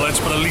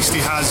Scarlets, but at least he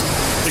has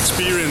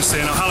experience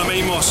there. Now, Hallam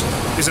Amos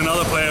is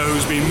another player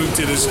who's been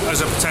mooted as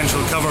a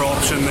potential cover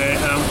option there.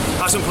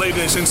 Hasn't played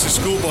there since his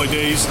schoolboy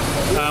days,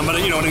 but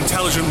an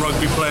intelligent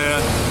rugby player,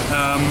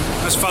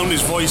 has found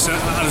his voice and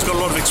has got a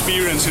lot of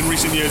experience in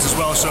recent years as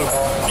well. So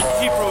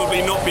he'd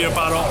probably not be a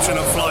bad option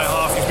at fly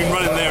half. He's been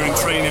running there in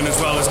training as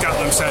well, as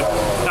Gatland said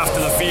after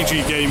the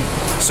Fiji game.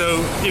 So,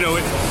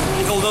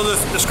 although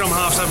the scrum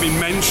halves have been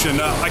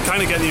mentioned, I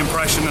kind of get the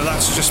impression that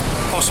that's just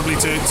possibly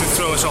to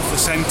throw us off the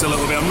scent a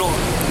little bit. I'm not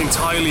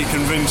entirely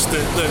convinced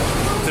that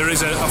there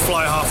is a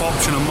fly half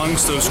option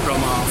amongst those scrum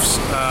halves.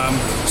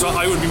 So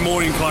I would be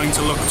more inclined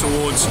to look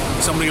towards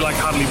somebody like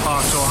Hadley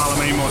Parks or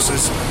Hallam Amos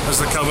as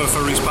the cover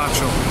for Reece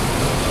Patchell.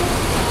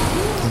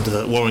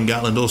 And Warren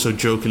Gatland also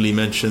jokingly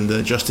mentioned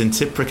Justin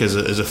Tipuric as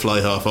a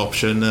fly half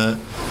option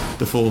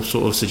before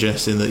sort of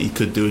suggesting that he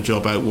could do a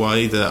job out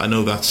wide. I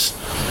know that's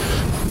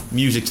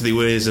music to the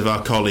ears of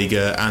our colleague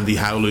Andy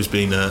Howell, who's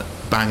been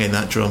banging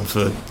that drum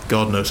for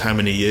God knows how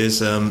many years.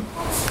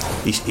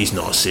 He's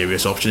not a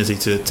serious option, is he,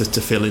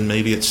 to fill in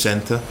maybe at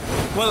centre?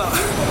 Well,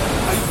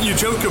 you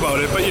joke about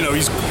it, but we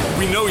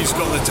know he's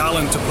got the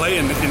talent to play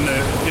in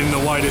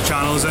the wider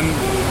channels, and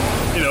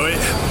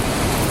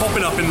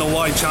popping up in the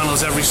wide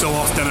channels every so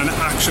often and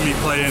actually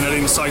playing at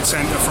inside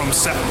centre from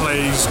set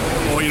plays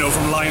or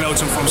from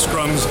lineouts and from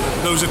scrums,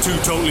 those are two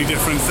totally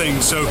different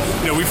things. So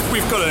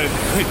we've got to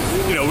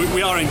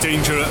we are in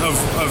danger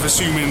of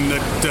assuming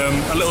that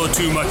a little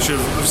too much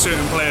of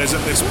certain players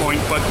at this point.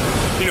 But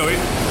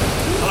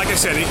like I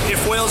said,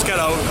 if Wales get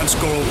out and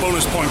score a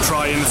bonus point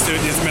try in the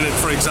 30th minute,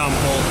 for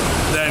example,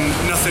 then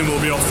nothing will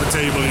be off the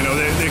table.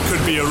 There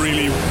could be a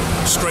really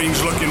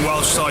strange-looking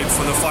Welsh side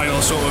for the final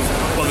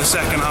the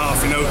second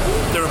half.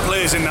 There are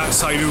players in that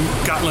side who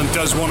Gatland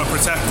does want to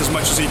protect as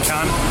much as he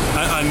can,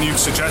 and you'd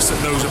suggest that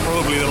those are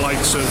probably the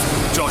likes of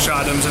Josh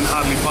Adams and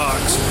Hadley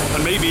Parks,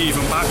 and maybe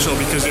even Patchell,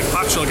 because if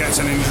Patchell gets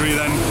an injury,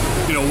 then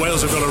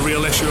Wales have got a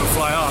real issue at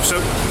fly half. So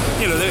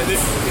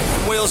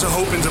Wales are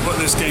hoping to put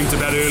this game to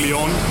bed early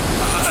on,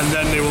 and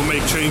then they will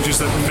make changes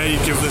that may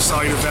give the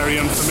side a very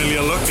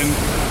unfamiliar look. And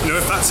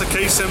if that's the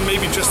case, then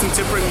maybe Justin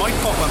Tipuric might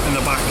pop up in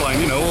the back line.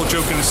 All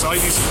joking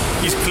aside,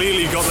 he's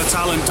clearly got the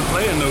talent to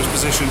play in those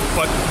positions.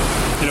 But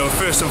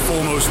first and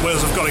foremost,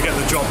 Wales have got to get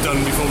the job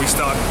done before we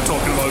start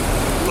talking about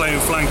playing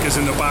flankers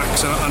in the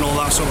backs and all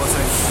that sort of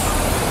thing.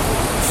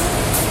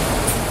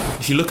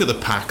 If you look at the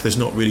pack, there's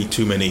not really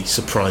too many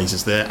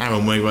surprises there.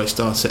 Aaron Wainwright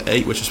starts at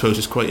 8, which I suppose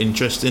is quite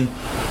interesting.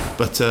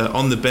 But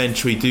on the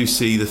bench, we do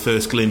see the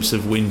first glimpse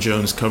of Wyn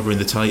Jones covering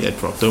the tight head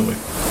prop, don't we?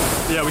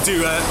 Yeah, we do.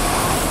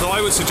 Though I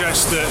would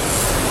suggest that,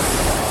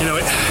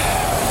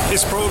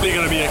 it's probably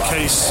going to be a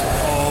case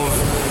of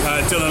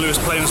Dylan Lewis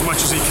playing as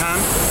much as he can.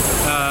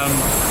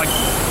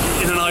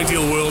 In an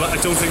ideal world, I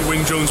don't think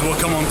Wyn Jones will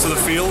come onto the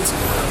field.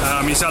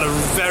 He's had a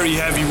very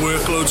heavy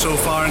workload so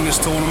far in this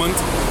tournament.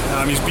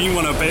 He's been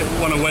one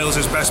of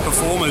Wales's best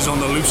performers on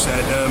the loose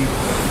head,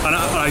 and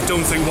I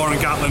don't think Warren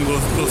Gatland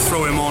will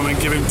throw him on and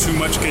give him too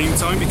much game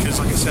time, because,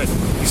 like I said,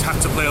 he's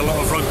had to play a lot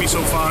of rugby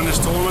so far in this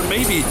tournament,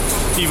 maybe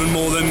even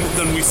more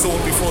than we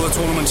thought before the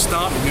tournament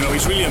started.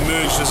 He's really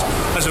emerged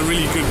as a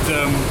really good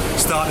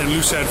starting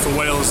loose head for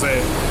Wales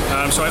there.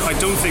 So I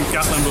don't think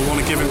Gatland will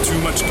want to give him too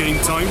much game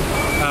time,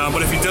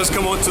 but if he does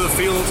come onto the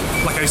field,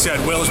 like I said,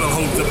 Wales will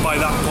hope that by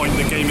that point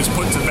the game is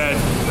put to bed,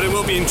 but it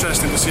will be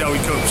interesting to see how he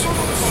copes.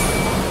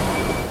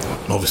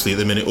 Obviously at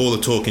the minute all the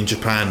talk in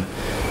Japan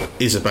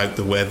is about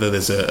the weather.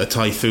 There's a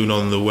typhoon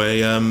on the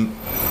way.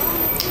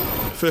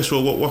 First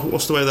of all,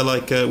 what's the weather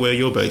like where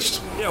you're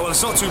based? Yeah, well,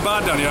 it's not too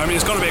bad down here. I mean,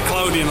 it's got a bit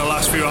cloudy in the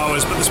last few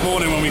hours, but this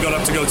morning when we got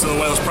up to go to the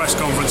Wales press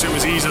conference, it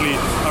was easily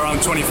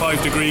around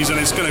 25 degrees, and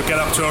it's going to get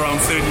up to around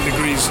 30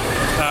 degrees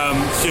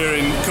here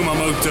in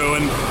Kumamoto.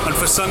 And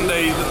for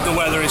Sunday, the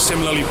weather is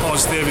similarly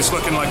positive. It's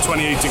looking like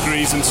 28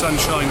 degrees and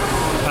sunshine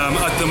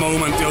at the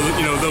moment.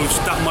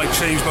 That might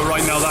change, but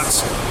right now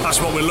that's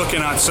what we're looking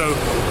at. So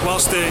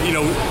whilst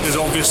there's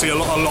obviously a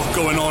lot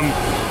going on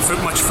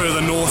much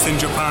further north in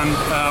Japan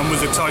with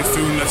the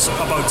typhoon that's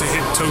about to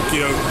hit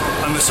Tokyo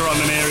and the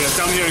surrounding area,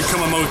 down here in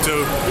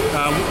Kumamoto,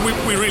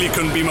 we really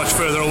couldn't be much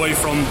further away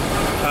from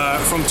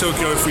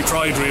Tokyo if we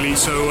tried, really.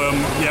 So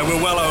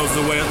we're well out of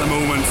the way at the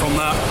moment from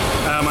that,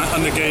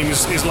 and the game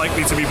is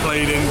likely to be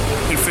played in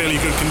fairly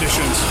good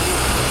conditions.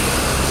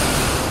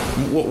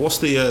 What's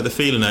the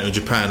feeling out in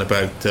Japan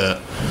about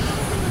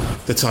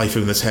the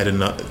typhoon that's heading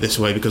this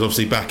way? Because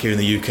obviously back here in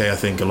the UK, I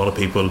think a lot of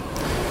people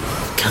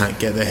can't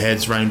get their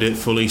heads around it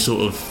fully,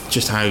 sort of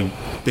just how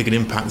big an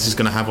impact this is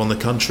going to have on the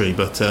country.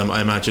 But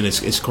I imagine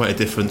it's quite a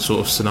different sort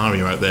of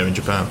scenario out there in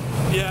Japan.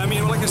 Yeah, I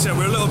mean, like I said,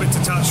 we're a little bit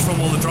detached from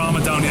all the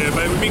drama down here,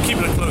 but we've been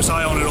keeping a close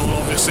eye on it all,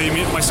 obviously.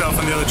 Myself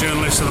and the other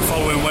journalists that are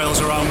following Wales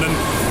around, and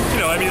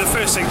I mean, the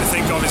first thing to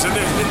think of is that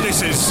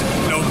this is,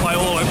 by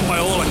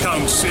all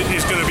accounts, it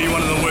is going to be one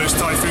of the worst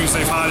typhoons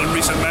they've had in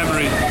recent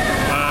memory,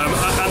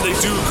 and they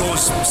do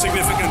cause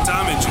significant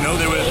damage.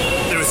 There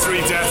were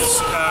 3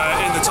 deaths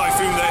in the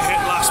typhoon that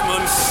hit last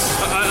month,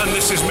 and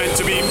this is meant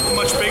to be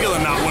much bigger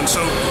than that one. So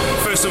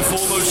first and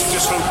foremost, you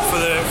just hope for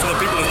the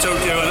people of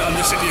Tokyo and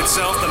the city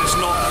itself that it's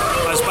not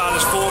as bad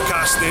as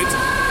forecasted.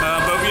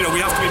 But we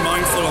have to be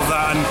mindful of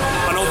that,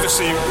 and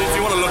obviously, if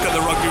you want to look at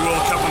the Rugby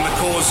World Cup and the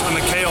cause and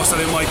the chaos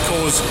that it might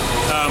cause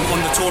on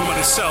the tournament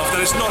itself,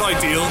 then it's not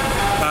ideal.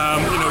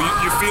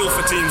 You feel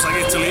for teams like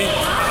Italy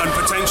and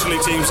potentially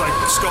teams like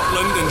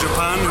Scotland and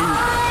Japan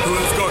who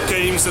have got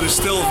games that are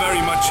still very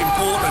much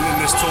important in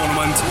this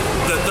tournament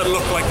that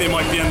look like they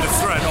might be under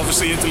threat.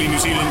 Obviously, Italy, New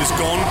Zealand is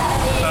gone,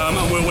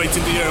 and we're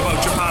waiting to hear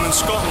about Japan and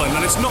Scotland,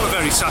 and it's not a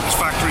very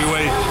satisfactory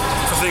way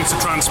for things to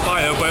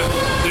transpire, but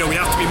we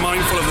have to be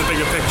mindful of the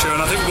bigger picture,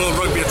 and I think World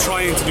Rugby are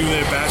trying to do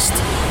their best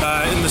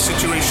in the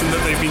situation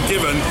that they've been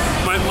given.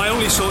 My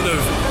only sort of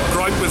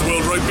gripe with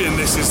World Rugby in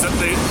this is that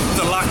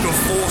the lack of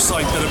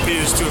foresight that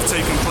appears to have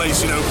taken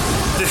place.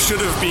 This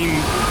should have been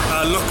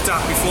looked at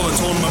before the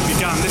tournament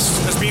began. This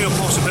has been a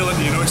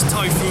possibility. It's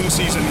typhoon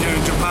season here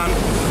in Japan.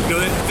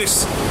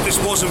 This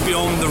wasn't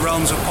beyond the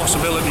realms of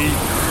possibility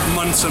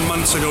months and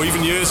months ago,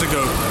 even years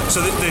ago.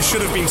 So there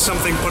should have been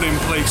something put in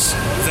place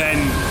then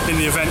in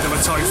the event of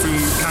a typhoon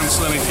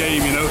cancelling a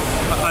game.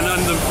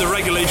 And the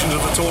regulations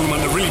of the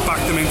tournament have really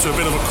backed them into a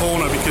bit of a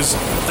corner because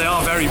they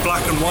are very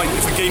black and white.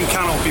 If a game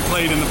cannot be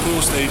played in the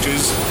pool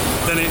stages,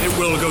 then it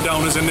will go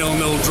down as a 0-0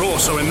 draw.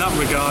 So in that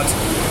regard,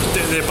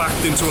 they're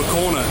backed into a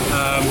corner.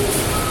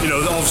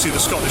 Obviously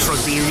the Scottish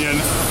Rugby Union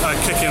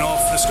kicking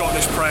off, the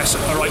Scottish press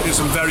are writing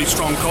some very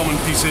strong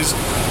comment pieces,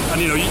 and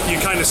you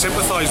kind of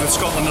sympathise with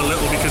Scotland a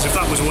little, because if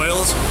that was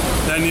Wales,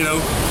 then you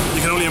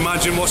can only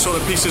imagine what sort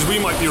of pieces we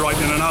might be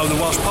writing and how the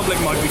Welsh public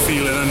might be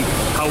feeling and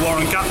how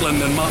Warren Gatland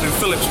and Martin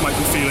Phillips might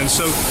be feeling.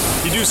 So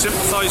you do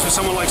sympathise with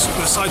someone like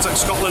the sides like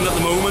Scotland at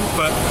the moment,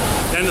 but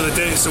at the end of the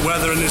day it's the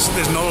weather, and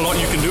there's not a lot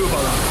you can do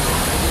about that.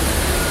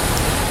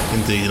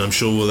 Indeed, and I'm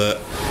sure we'll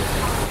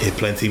hear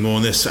plenty more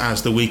on this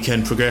as the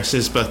weekend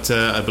progresses, but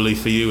I believe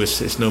for you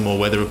it's no more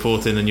weather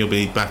reporting, and you'll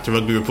be back to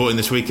rugby reporting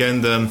this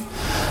weekend.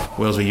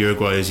 Wales v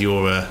Uruguay is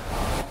your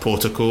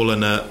port of call,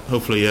 and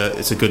hopefully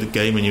it's a good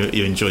game and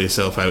you enjoy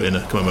yourself out in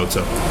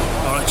Kumamoto.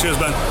 Alright, cheers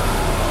Ben.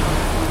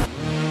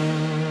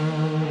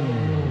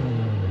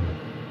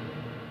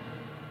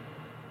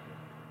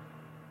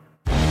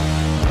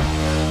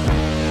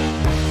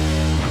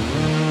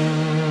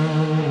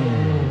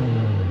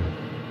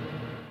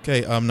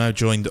 Okay, I'm now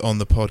joined on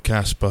the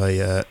podcast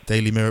by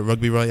Daily Mirror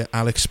rugby writer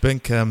Alex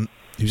Spink,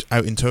 who's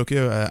out in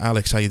Tokyo.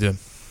 Alex, how you doing?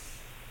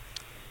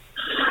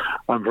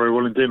 I'm very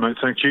well indeed, mate.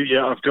 Thank you.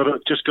 Yeah, I've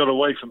just got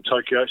away from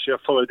Tokyo. Actually, I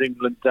followed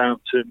England down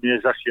to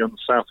Miyazaki on the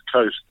south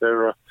coast.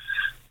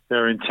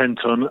 They're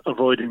intent on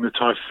avoiding the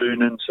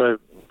typhoon, and so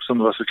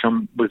some of us have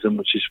come with them,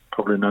 which is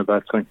probably no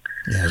bad thing.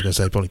 Yeah, I was going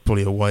to say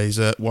probably a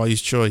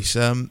wise choice.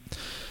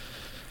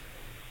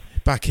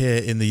 Back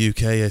here in the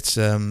UK, it's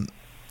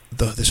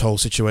this whole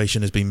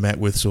situation has been met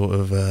with sort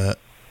of a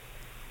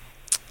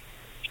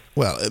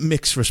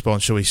mixed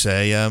response, shall we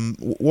say.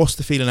 What's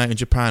the feeling out in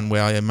Japan,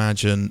 where I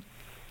imagine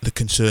the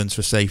concerns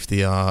for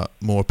safety are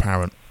more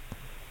apparent?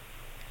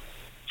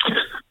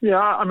 Yeah,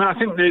 I mean, I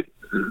think the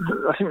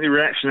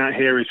reaction out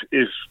here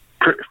is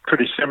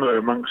pretty similar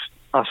amongst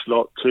us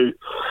lot to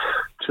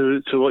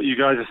what you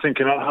guys are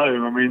thinking at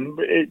home. I mean,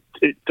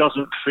 it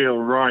doesn't feel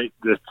right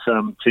that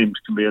teams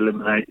can be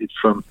eliminated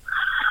from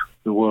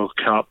the World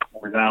Cup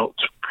without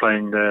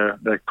playing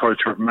their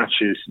quota of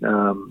matches.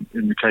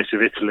 In the case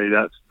of Italy,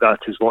 that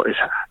is what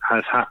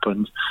has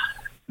happened.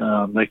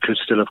 They could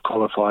still have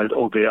qualified,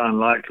 albeit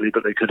unlikely,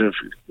 but they could have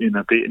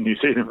beaten New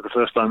Zealand for the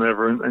first time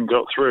ever and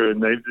got through,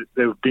 and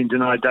they've been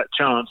denied that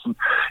chance. And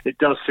it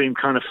does seem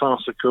kind of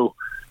farcical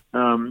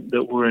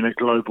that we're in a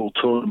global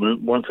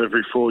tournament once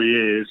every 4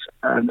 years,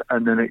 and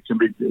then it can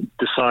be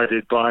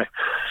decided by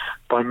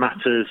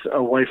matters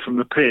away from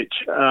the pitch.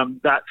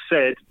 That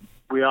said,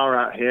 we are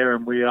out here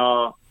and we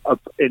are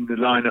up in the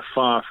line of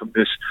fire from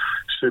this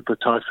super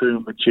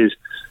typhoon, which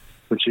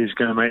is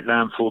going to make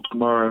landfall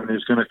tomorrow and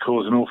is going to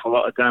cause an awful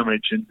lot of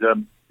damage. And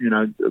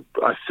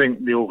I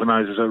think the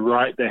organisers are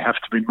right; they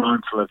have to be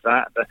mindful of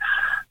that.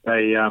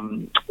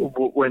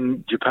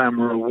 When Japan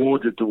were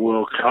awarded the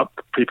World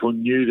Cup, people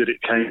knew that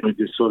it came with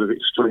this sort of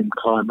extreme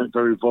climate,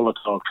 very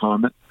volatile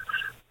climate.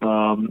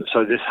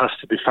 So this has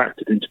to be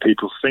factored into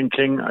people's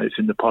thinking. It's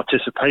in the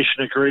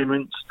participation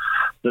agreements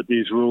that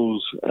these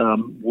rules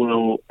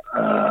will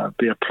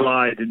be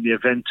applied in the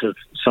event of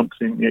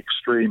something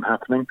extreme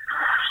happening.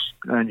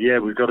 And yeah,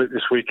 we've got it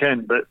this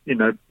weekend, but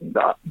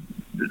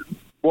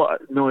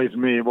what annoys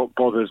me, what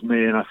bothers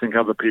me, and I think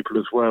other people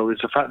as well, is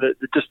the fact that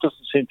there just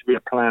doesn't seem to be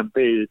a plan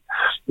B.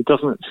 It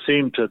doesn't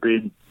seem to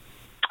be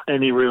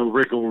any real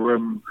wriggle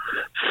room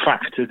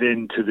factored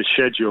into the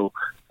schedule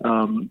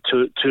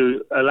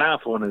to allow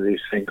for one of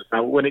these things.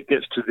 Now, when it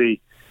gets to the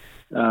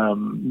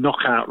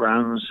knockout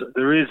rounds,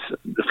 there is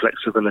the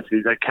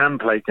flexibility. They can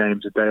play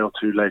games a day or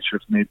two later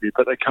if need be,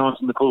 but they can't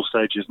in the pool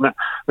stages. And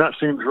that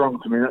seems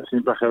wrong to me. That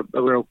seems like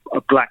a real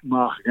black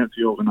mark against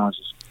the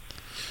organisers.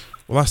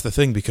 Well, that's the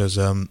thing, because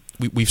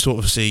we've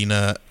sort of seen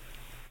a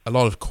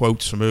lot of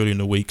quotes from earlier in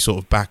the week sort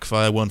of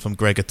backfire. One from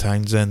Gregor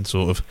Townsend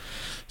sort of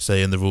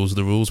saying the rules are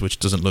the rules, which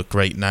doesn't look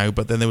great now.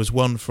 But then there was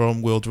one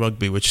from World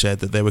Rugby which said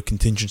that there were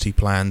contingency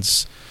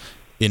plans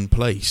in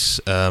place.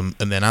 And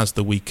then as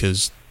the week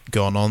has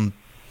gone on,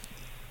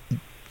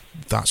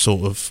 that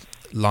sort of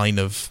line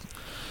has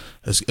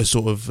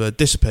sort of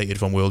dissipated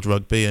from World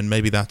Rugby, and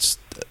maybe that's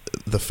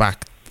the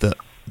fact that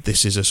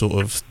this is a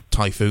sort of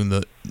typhoon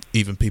that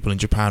even people in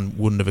Japan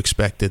wouldn't have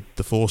expected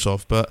the force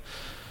of. But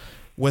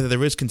whether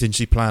there is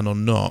contingency plan or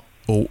not,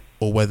 or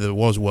whether there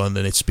was one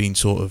and it's been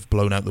sort of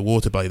blown out the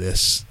water by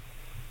this,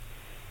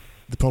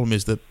 the problem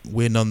is that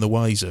we're none the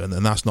wiser, and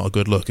that's not a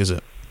good look, is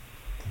it?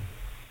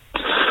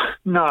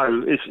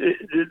 No,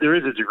 there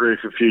is a degree of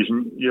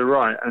confusion. You're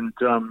right, and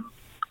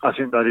I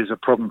think that is a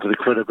problem for the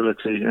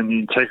credibility and the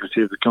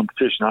integrity of the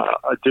competition.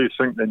 I do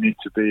think there needs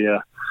to be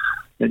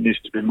it needs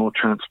to be more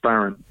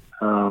transparent,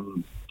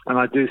 and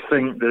I do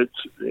think that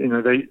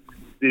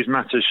these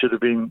matters should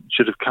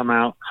have come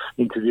out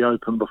into the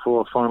open before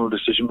a final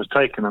decision was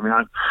taken. I mean,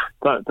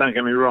 don't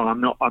get me wrong.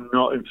 I'm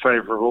not in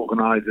favour of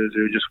organisers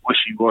who are just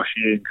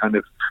wishy-washy and kind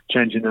of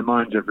changing their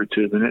minds every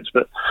 2 minutes.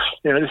 But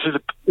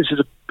this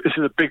is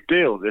a big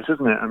deal, this,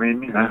 isn't it? I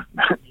mean,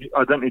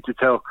 I don't need to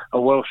tell a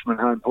Welshman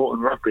how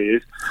important rugby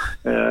is.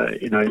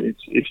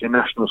 It's your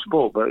national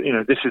sport, but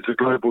this is a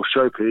global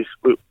showpiece.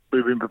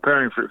 We've been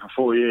preparing for it for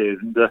 4 years,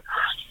 and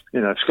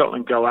if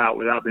Scotland go out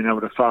without being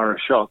able to fire a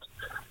shot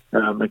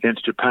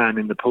against Japan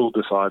in the pool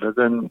decider,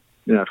 then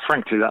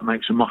frankly that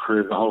makes a mockery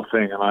of the whole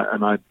thing,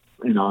 and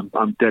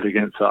I'm dead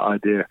against that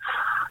idea.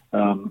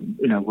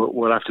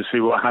 We'll have to see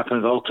what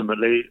happens.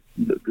 Ultimately,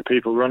 the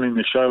people running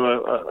the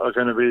show are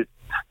going to be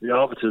the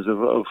arbiters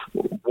of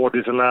what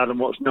is allowed and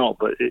what's not.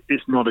 But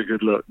it's not a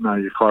good look. No,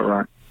 you're quite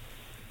right.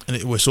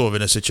 And we're sort of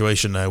in a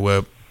situation now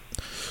where,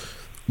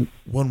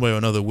 one way or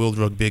another, World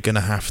Rugby are going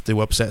to have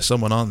to upset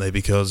someone, aren't they?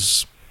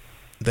 Because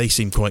they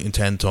seem quite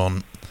intent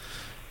on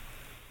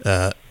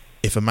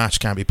if a match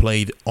can't be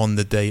played on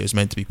the day it's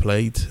meant to be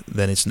played,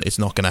 then it's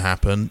not going to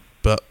happen.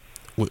 But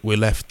we're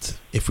left,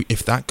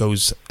 if that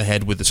goes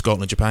ahead with the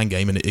Scotland-Japan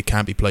game and it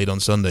can't be played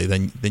on Sunday,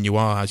 then you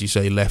are, as you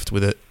say, left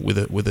with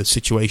a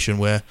situation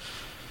where,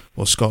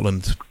 well,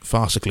 Scotland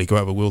farcically go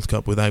out of a World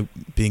Cup without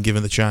being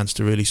given the chance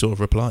to really sort of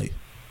reply.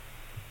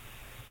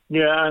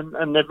 Yeah,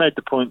 and they've made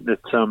the point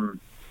that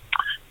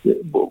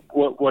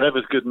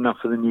whatever's good enough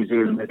for the New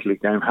Zealand-Italy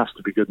game has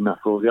to be good enough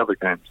for all the other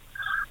games.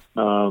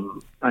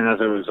 And as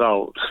a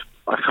result,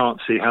 I can't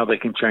see how they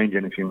can change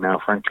anything now,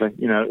 frankly.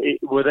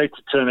 Were they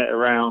to turn it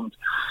around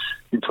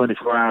in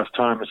 24 hours'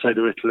 time and say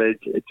to Italy,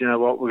 do you know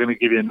what, we're going to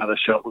give you another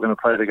shot, we're going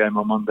to play the game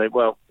on Monday.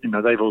 Well,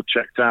 they've all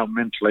checked out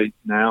mentally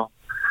now.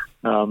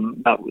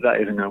 That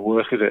isn't going to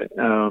work, is it?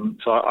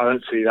 So I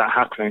don't see that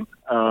happening.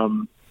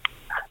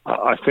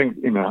 I think,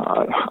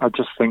 I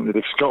just think that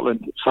if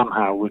Scotland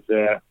somehow, with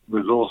their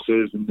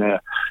resources and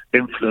their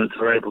influence,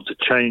 are able to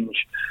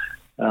change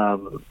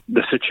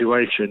the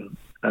situation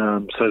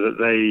so that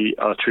they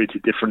are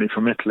treated differently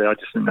from Italy, I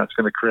just think that's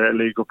going to create a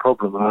legal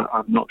problem. And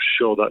I'm not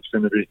sure that's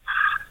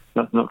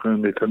not going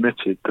to be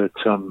permitted. But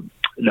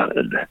let's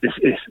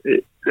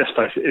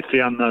face it, it's the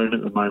unknown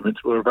at the moment.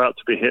 We're about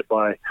to be hit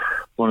by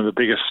one of the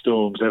biggest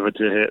storms ever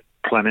to hit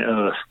planet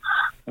Earth.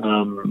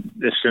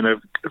 It's going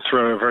to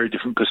throw a very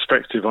different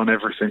perspective on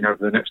everything over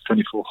the next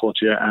 24,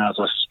 48 hours,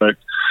 I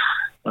suspect.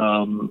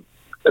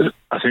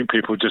 I think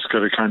people just got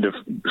to kind of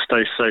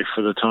stay safe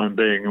for the time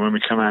being, and when we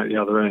come out the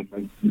other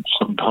end,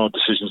 some hard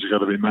decisions have got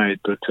to be made.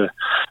 But for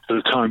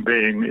the time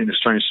being, in a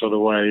strange sort of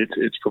way,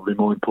 it's probably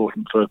more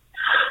important for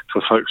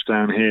folks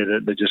down here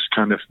that they just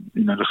kind of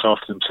look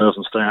after themselves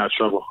and stay out of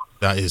trouble.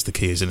 That is the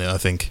key, isn't it? I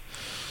think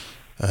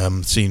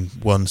seen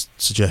one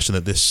suggestion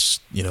that this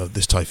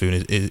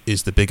typhoon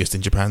is the biggest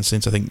in Japan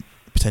since, I think,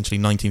 potentially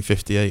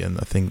 1958, and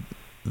I think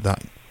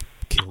that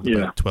killed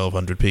about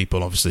 1,200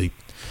 people. Obviously,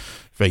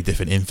 very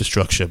different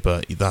infrastructure,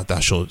 but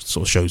that sort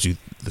of shows you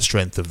the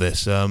strength of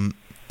this. I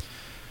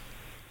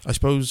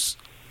suppose,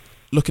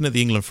 looking at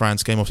the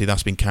England-France game, obviously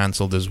that's been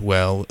cancelled as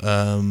well.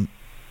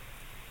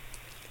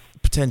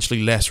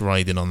 Potentially less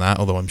riding on that,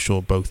 although I'm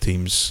sure both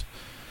teams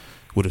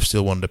would have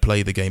still wanted to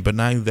play the game. But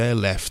now they're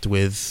left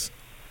with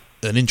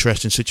an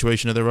interesting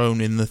situation of their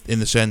own in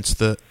the sense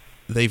that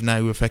they've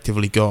now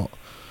effectively got,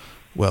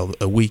 well,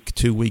 a week,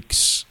 2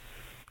 weeks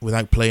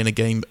without playing a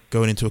game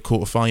going into a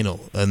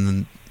quarter-final.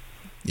 And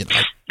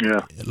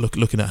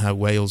looking at how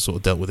Wales sort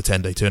of dealt with a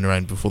 10-day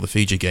turnaround before the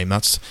Fiji game,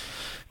 that's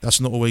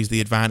not always the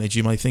advantage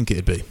you might think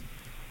it'd be.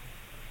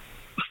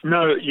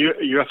 No,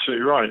 you're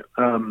absolutely right.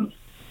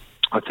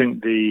 I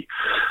think the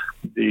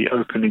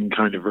opening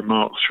kind of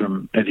remarks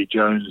from Eddie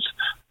Jones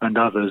and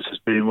others has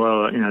been,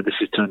 well, this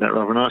has turned out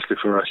rather nicely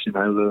for us.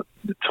 The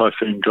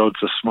Typhoon gods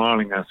are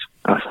smiling at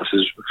us,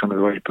 is kind of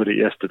the way he put it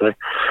yesterday.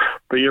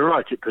 But you're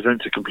right, it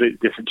presents a completely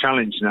different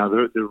challenge now.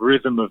 The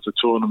rhythm of the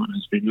tournament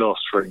has been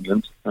lost for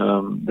England.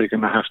 They're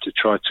going to have to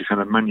try to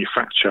kind of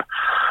manufacture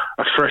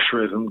a fresh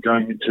rhythm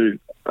going into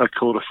a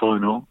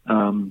quarter-final,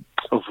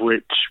 of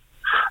which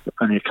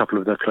only a couple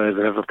of their players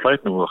have ever played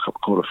in the World Cup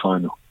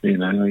quarter-final.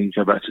 You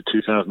go back to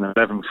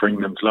 2011 for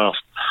England's last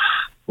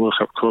World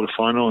Cup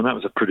quarter-final, and that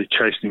was a pretty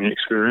chastening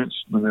experience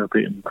when they were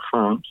beaten by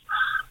France.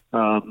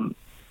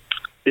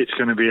 It's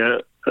going to be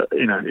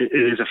it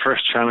is a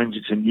fresh challenge.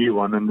 It's a new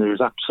one, and there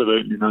is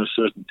absolutely no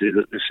certainty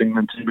that this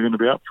England team are going to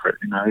be up for it.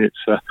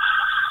 It's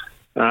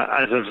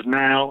as of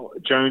now,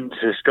 Jones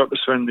has got to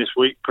spend this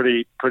week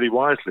pretty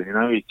wisely.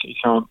 He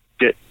can't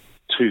get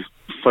too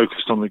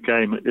focused on the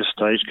game at this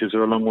stage because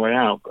they're a long way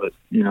out. But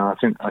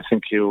I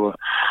think he'll.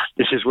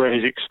 This is where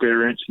his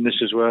experience, and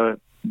this is where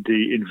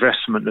the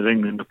investment that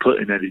England have put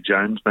in Eddie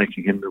Jones,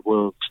 making him the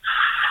world's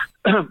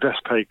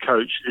best paid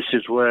coach. This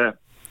is where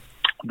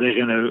they're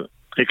going to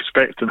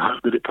expect and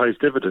hope that it pays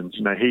dividends.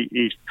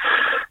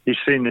 He's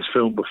seen this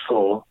film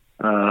before.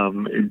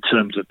 In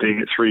terms of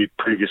being at 3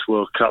 previous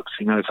World Cups,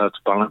 he knows how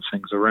to balance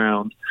things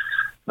around.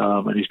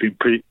 And he's been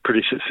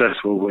pretty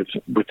successful with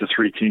the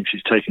 3 teams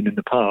he's taken in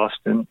the past.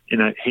 And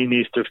he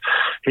needs to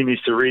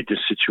read this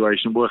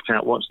situation, work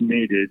out what's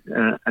needed,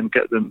 and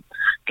get them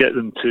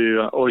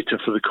to Oita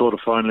for the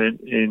quarterfinal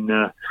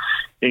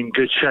in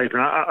good shape.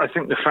 And I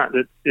think the fact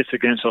that it's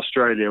against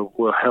Australia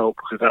will help,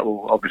 because that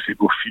will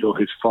fuel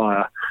his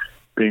fire.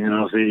 Being an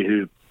Aussie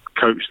who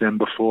coached them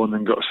before and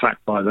then got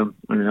sacked by them,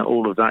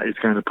 all of that is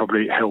going to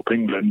probably help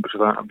England,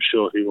 because I'm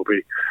sure he will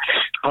be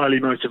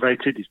highly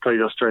motivated. He's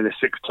played Australia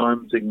 6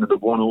 times. England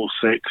have won all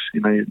 6.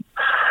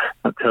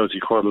 That tells you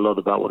quite a lot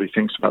about what he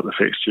thinks about the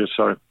fixture.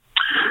 So,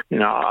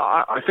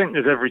 I think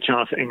there's every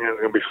chance that England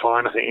are going to be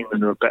fine. I think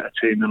England are a better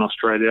team than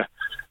Australia.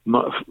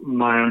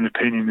 My own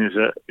opinion is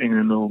that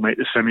England will make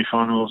the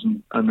semi-finals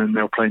and then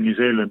they'll play New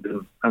Zealand,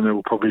 and they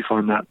will probably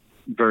find that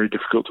very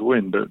difficult to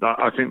win. But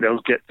I think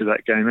they'll get to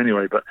that game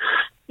anyway. But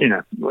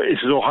this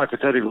is all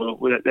hypothetical.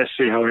 Let's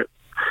see how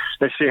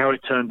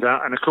it turns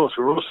out. And of course,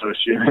 we're also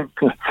assuming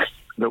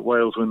that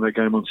Wales win their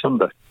game on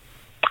Sunday,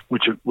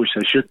 which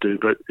they should do.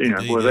 But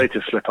were they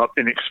to slip up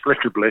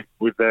inexplicably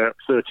with their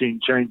 13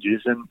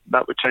 changes, and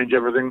that would change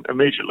everything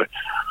immediately.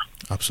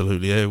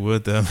 Absolutely, yeah, it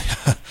would.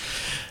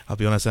 I'll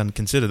be honest, I hadn't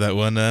considered that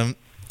one. A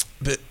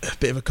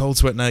bit of a cold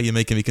sweat now. You're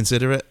making me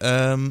consider it.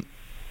 But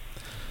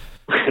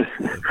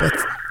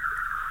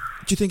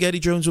do you think Eddie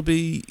Jones will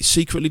be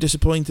secretly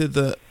disappointed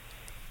that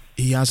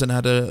he hasn't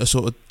had a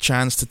sort of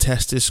chance to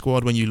test his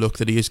squad, when you look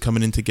that he is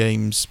coming into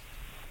games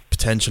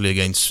potentially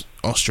against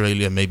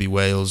Australia, maybe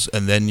Wales,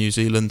 and then New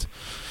Zealand?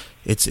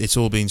 It's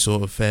all been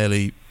sort of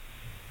fairly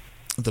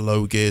the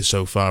low gears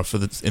so far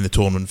in the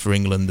tournament for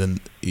England,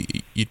 and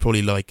you'd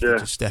probably like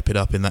to step it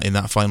up in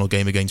that final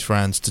game against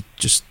France to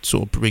just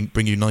sort of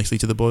bring you nicely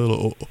to the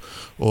boil,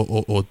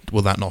 or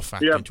will that not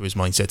factor into his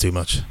mindset too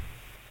much?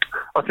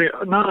 I think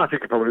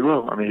it probably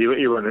will. I mean,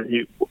 he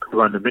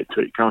won't admit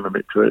to it. He can't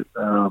admit to it,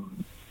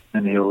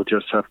 and he'll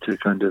just have to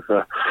kind of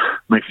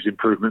make his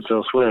improvements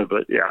elsewhere.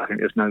 But I think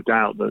there's no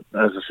doubt that,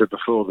 as I said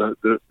before,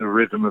 that the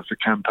rhythm of the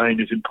campaign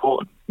is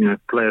important.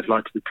 Players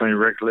like to be playing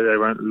regularly. They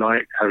won't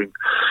like having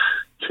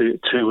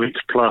 2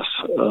 weeks plus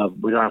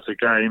without a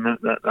game.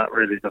 That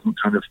really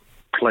doesn't kind of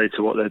play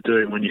to what they're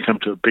doing when you come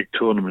to a big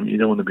tournament. You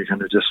don't want to be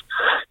kind of just,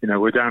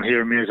 we're down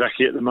here in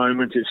Miyazaki at the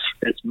moment.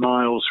 It's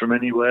miles from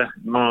anywhere,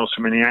 miles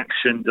from any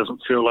action.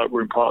 Doesn't feel like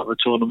we're in part of a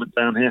tournament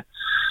down here.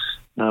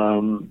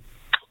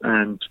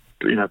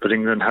 But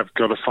England have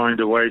got to find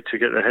a way to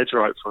get their heads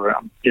right for it.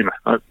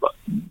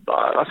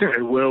 I think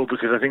they will,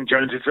 because I think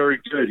Jones is very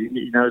good.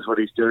 He knows what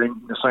he's doing.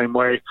 In the same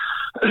way,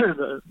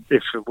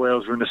 if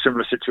Wales were in a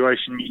similar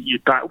situation,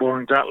 you'd back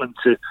Warren Gatland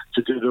to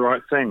do the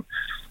right thing.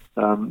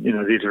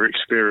 These are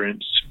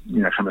experienced,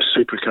 kind of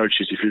super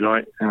coaches, if you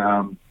like.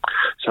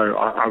 So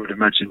I would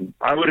imagine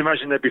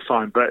they'd be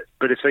fine. But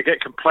if they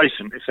get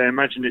complacent, if they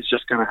imagine it's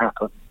just going to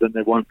happen, then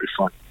they won't be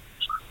fine.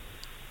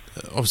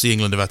 Obviously,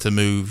 England have had to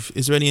move.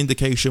 Is there any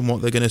indication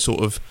what they're going to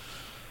sort of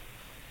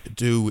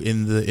do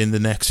in the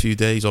next few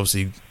days?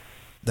 Obviously,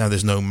 now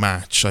there's no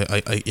match.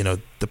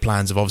 The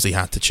plans have obviously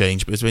had to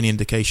change. But is there any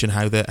indication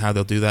how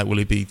they'll do that? Will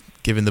he be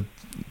giving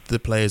the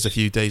players a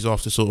few days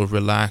off to sort of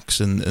relax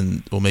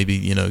and or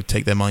maybe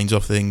take their minds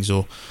off things,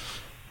 or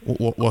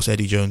what's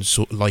Eddie Jones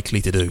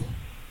likely to do?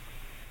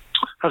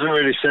 Hasn't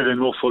really said an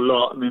awful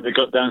lot. I mean, they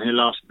got down here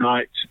last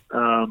night.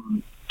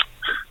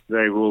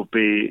 They will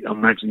be, I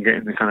imagine,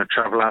 getting the kind of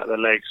travel out of their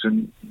legs,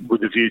 and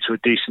with a view to a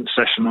decent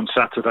session on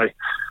Saturday.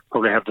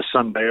 Probably have the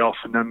Sunday off,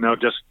 and then they'll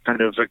just kind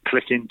of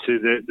click into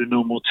the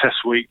normal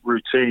test week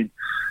routine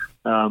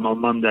on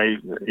Monday.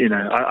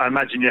 I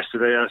imagine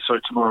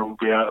tomorrow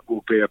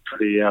will be a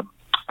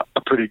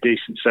pretty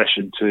decent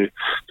session to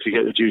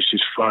get the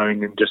juices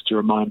flowing, and just to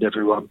remind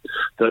everyone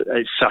that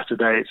it's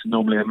Saturday, it's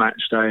normally a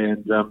match day,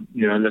 and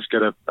let's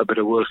get a bit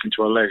of work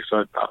into our legs.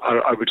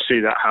 I would see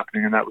that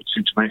happening, and that would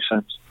seem to make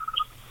sense.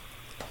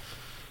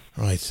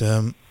 Right,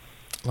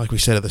 like we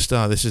said at the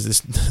start, this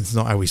is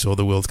not how we saw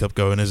the World Cup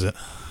going, is it?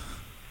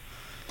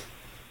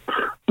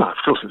 No, of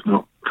course it's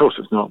not. Of course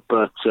it's not.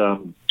 But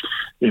that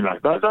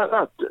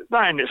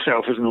in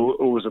itself isn't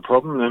always a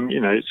problem. And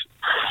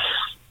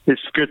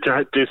it's good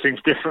to do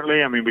things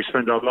differently. I mean, we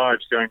spend our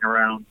lives going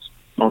around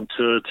on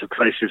tour to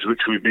places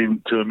which we've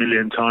been to a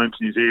million times: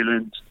 New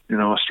Zealand,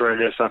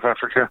 Australia, South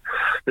Africa.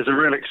 There's a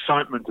real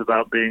excitement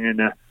about being in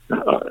a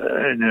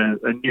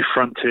new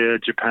frontier,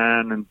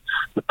 Japan, and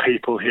the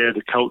people here.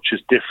 The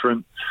culture's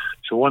different.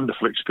 It's a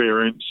wonderful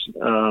experience,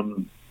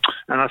 and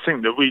I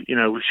think that we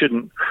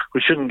shouldn't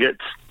get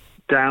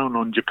down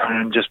on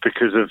Japan just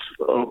because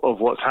of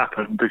what's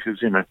happened,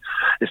 because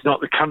it's not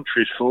the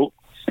country's fault.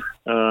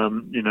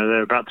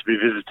 They're about to be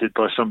visited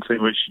by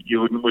something which you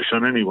wouldn't wish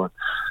on anyone.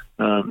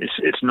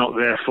 It's not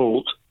their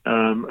fault,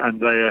 and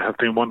they have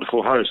been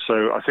wonderful hosts.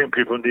 So I think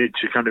people need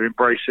to kind of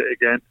embrace it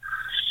again.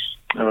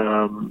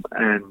 And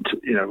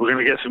we're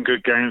going to get some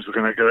good games. We're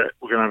going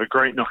to have a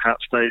great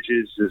knockout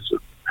stages.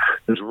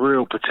 There's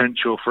real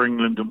potential for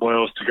England and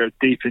Wales to go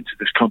deep into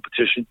this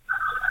competition.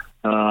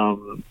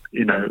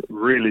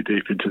 Really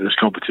deep into this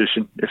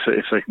competition if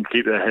they can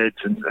keep their heads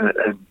and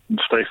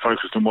stay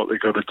focused on what they've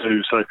got to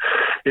do. So,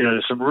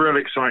 there's some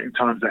really exciting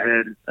times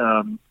ahead.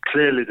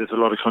 Clearly, there's a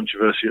lot of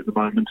controversy at the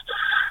moment,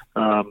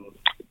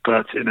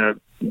 but a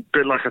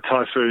bit like a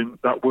typhoon,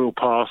 that will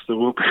pass. There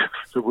will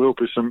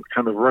be some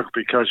kind of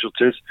rugby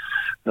casualties,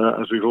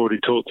 as we've already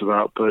talked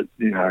about. But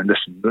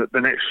listen,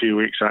 the next few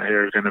weeks out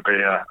here are going to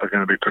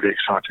be pretty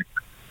exciting.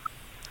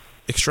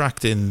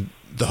 Extracting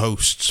the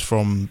hosts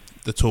from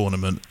the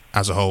tournament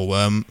as a whole,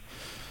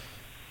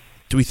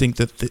 do we think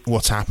that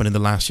what's happened in the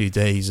last few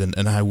days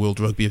and how World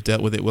Rugby have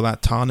dealt with it, will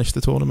that tarnish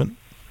the tournament?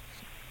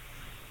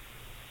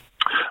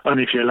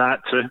 Only if you're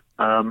allowed to.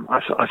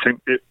 I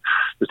think the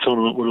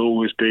tournament will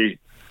always be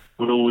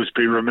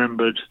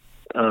remembered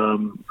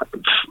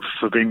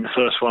for being the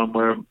first one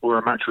where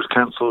a match was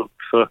cancelled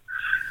for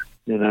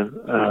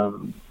a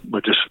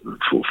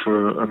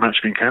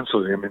match being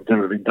cancelled. I mean, it's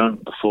never been done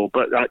before,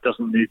 but that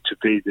doesn't need to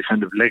be the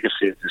kind of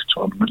legacy of this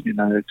tournament.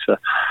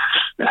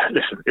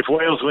 Listen, if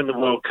Wales win the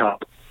World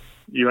Cup,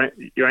 you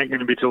ain't going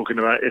to be talking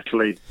about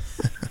Italy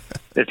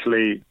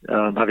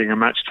having a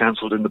match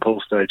cancelled in the pool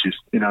stages.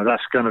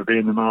 That's going to be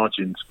in the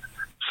margins.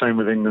 Same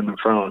with England and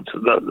France.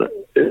 The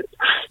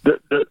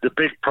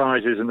big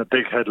prizes and the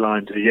big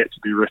headlines are yet to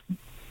be written.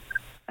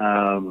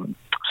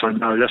 So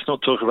no, let's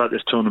not talk about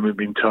this tournament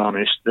being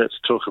tarnished. Let's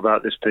talk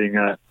about this being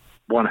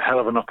one hell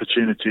of an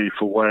opportunity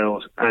for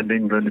Wales and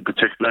England in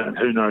particular, and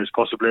who knows,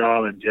 possibly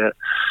Ireland yet,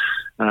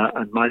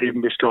 and might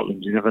even be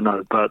Scotland. You never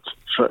know. But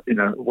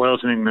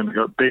Wales and England have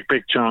got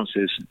big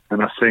chances,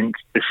 and I think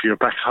if you're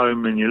back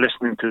home and you're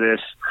listening to this,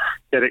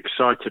 get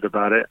excited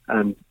about it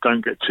and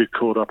don't get too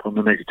caught up on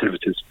the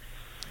negativities.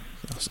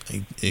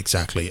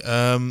 Exactly.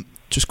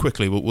 Just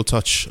quickly, we'll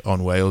touch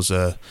on Wales.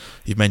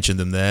 You've mentioned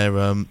them there.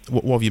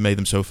 What have you made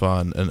them so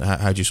far, and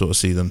how do you sort of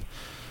see them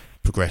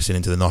progressing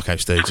into the knockout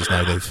stages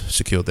now they've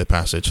secured their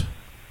passage?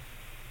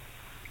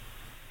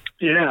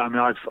 Yeah, I mean,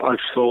 I've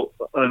thought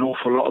an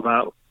awful lot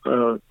about.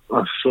 Not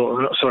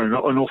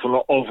an awful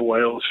lot of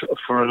Wales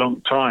for a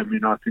long time.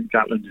 I think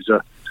Gatland is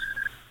a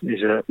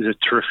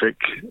terrific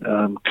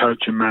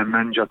coach and man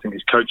manager. I think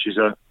his coaches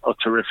are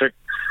terrific.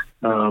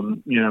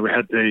 We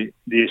had the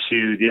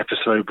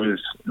episode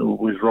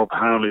with Rob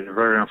Howell, a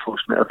very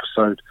unfortunate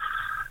episode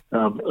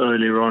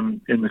earlier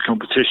on in the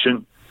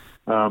competition.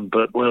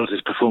 But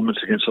Wales's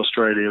performance against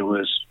Australia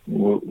was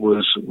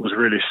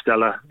really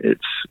stellar.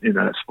 It's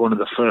one of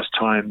the first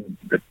time,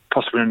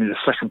 possibly only the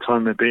second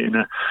time they've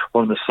beaten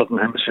one of the Southern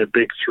Hemisphere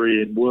Big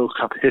Three in World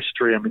Cup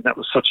history. I mean, that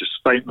was such a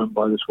statement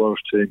by this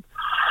Welsh team.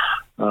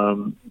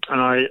 And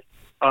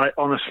I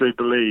honestly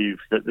believe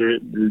that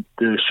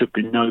there should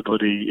be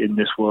nobody in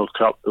this World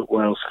Cup that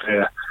Wales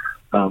fear,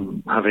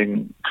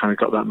 having kind of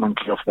got that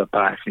monkey off their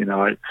back.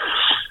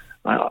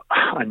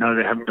 I know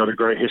they haven't got a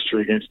great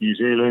history against New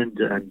Zealand,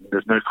 and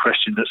there's no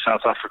question that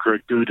South Africa are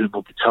good and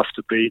will be tough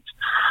to beat.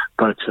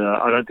 But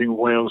I don't think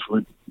Wales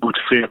would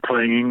fear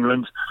playing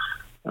England.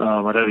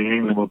 I don't think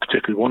England would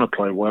particularly want to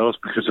play Wales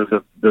because of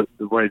the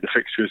way the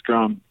fixture has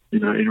gone,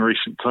 in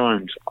recent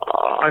times.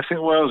 I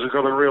think Wales have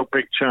got a real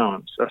big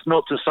chance. That's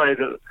not to say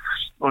that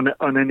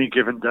on any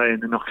given day in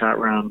the knockout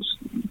rounds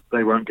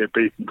they won't get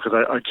beaten, because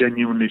I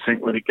genuinely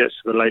think when it gets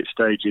to the late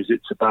stages,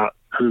 it's about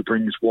who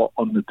brings what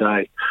on the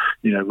day.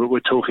 We're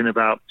talking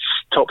about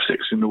top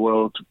six in the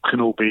world can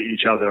all beat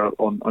each other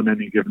on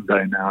any given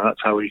day now.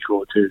 That's how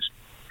equal it is.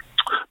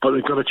 But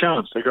they've got a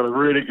chance. They've got a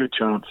really good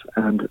chance.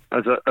 And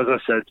as I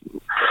said,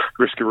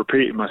 risk of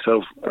repeating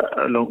myself,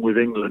 along with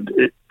England,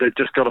 they've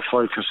just got to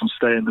focus on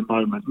staying in the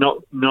moment,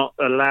 not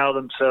allow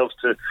themselves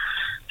to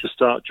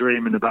start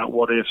dreaming about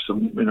what ifs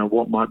and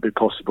what might be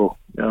possible.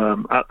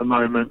 At the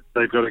moment,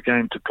 they've got a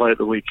game to play at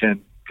the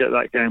weekend. Get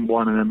that game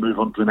won and then move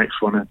on to the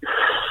next one. And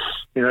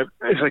if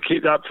they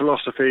keep that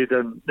philosophy,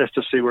 then let's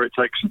just see where it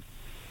takes them.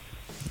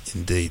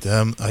 Indeed.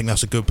 I think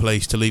that's a good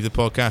place to leave the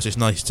podcast. It's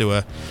nice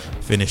to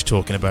finish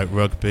talking about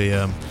rugby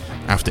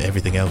after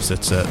everything else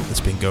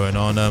that's been going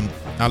on.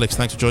 Alex,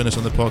 thanks for joining us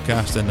on the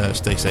podcast, and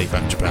stay safe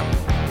out in Japan.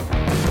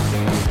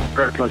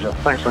 Great pleasure.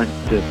 Thanks, mate.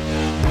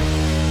 Cheers.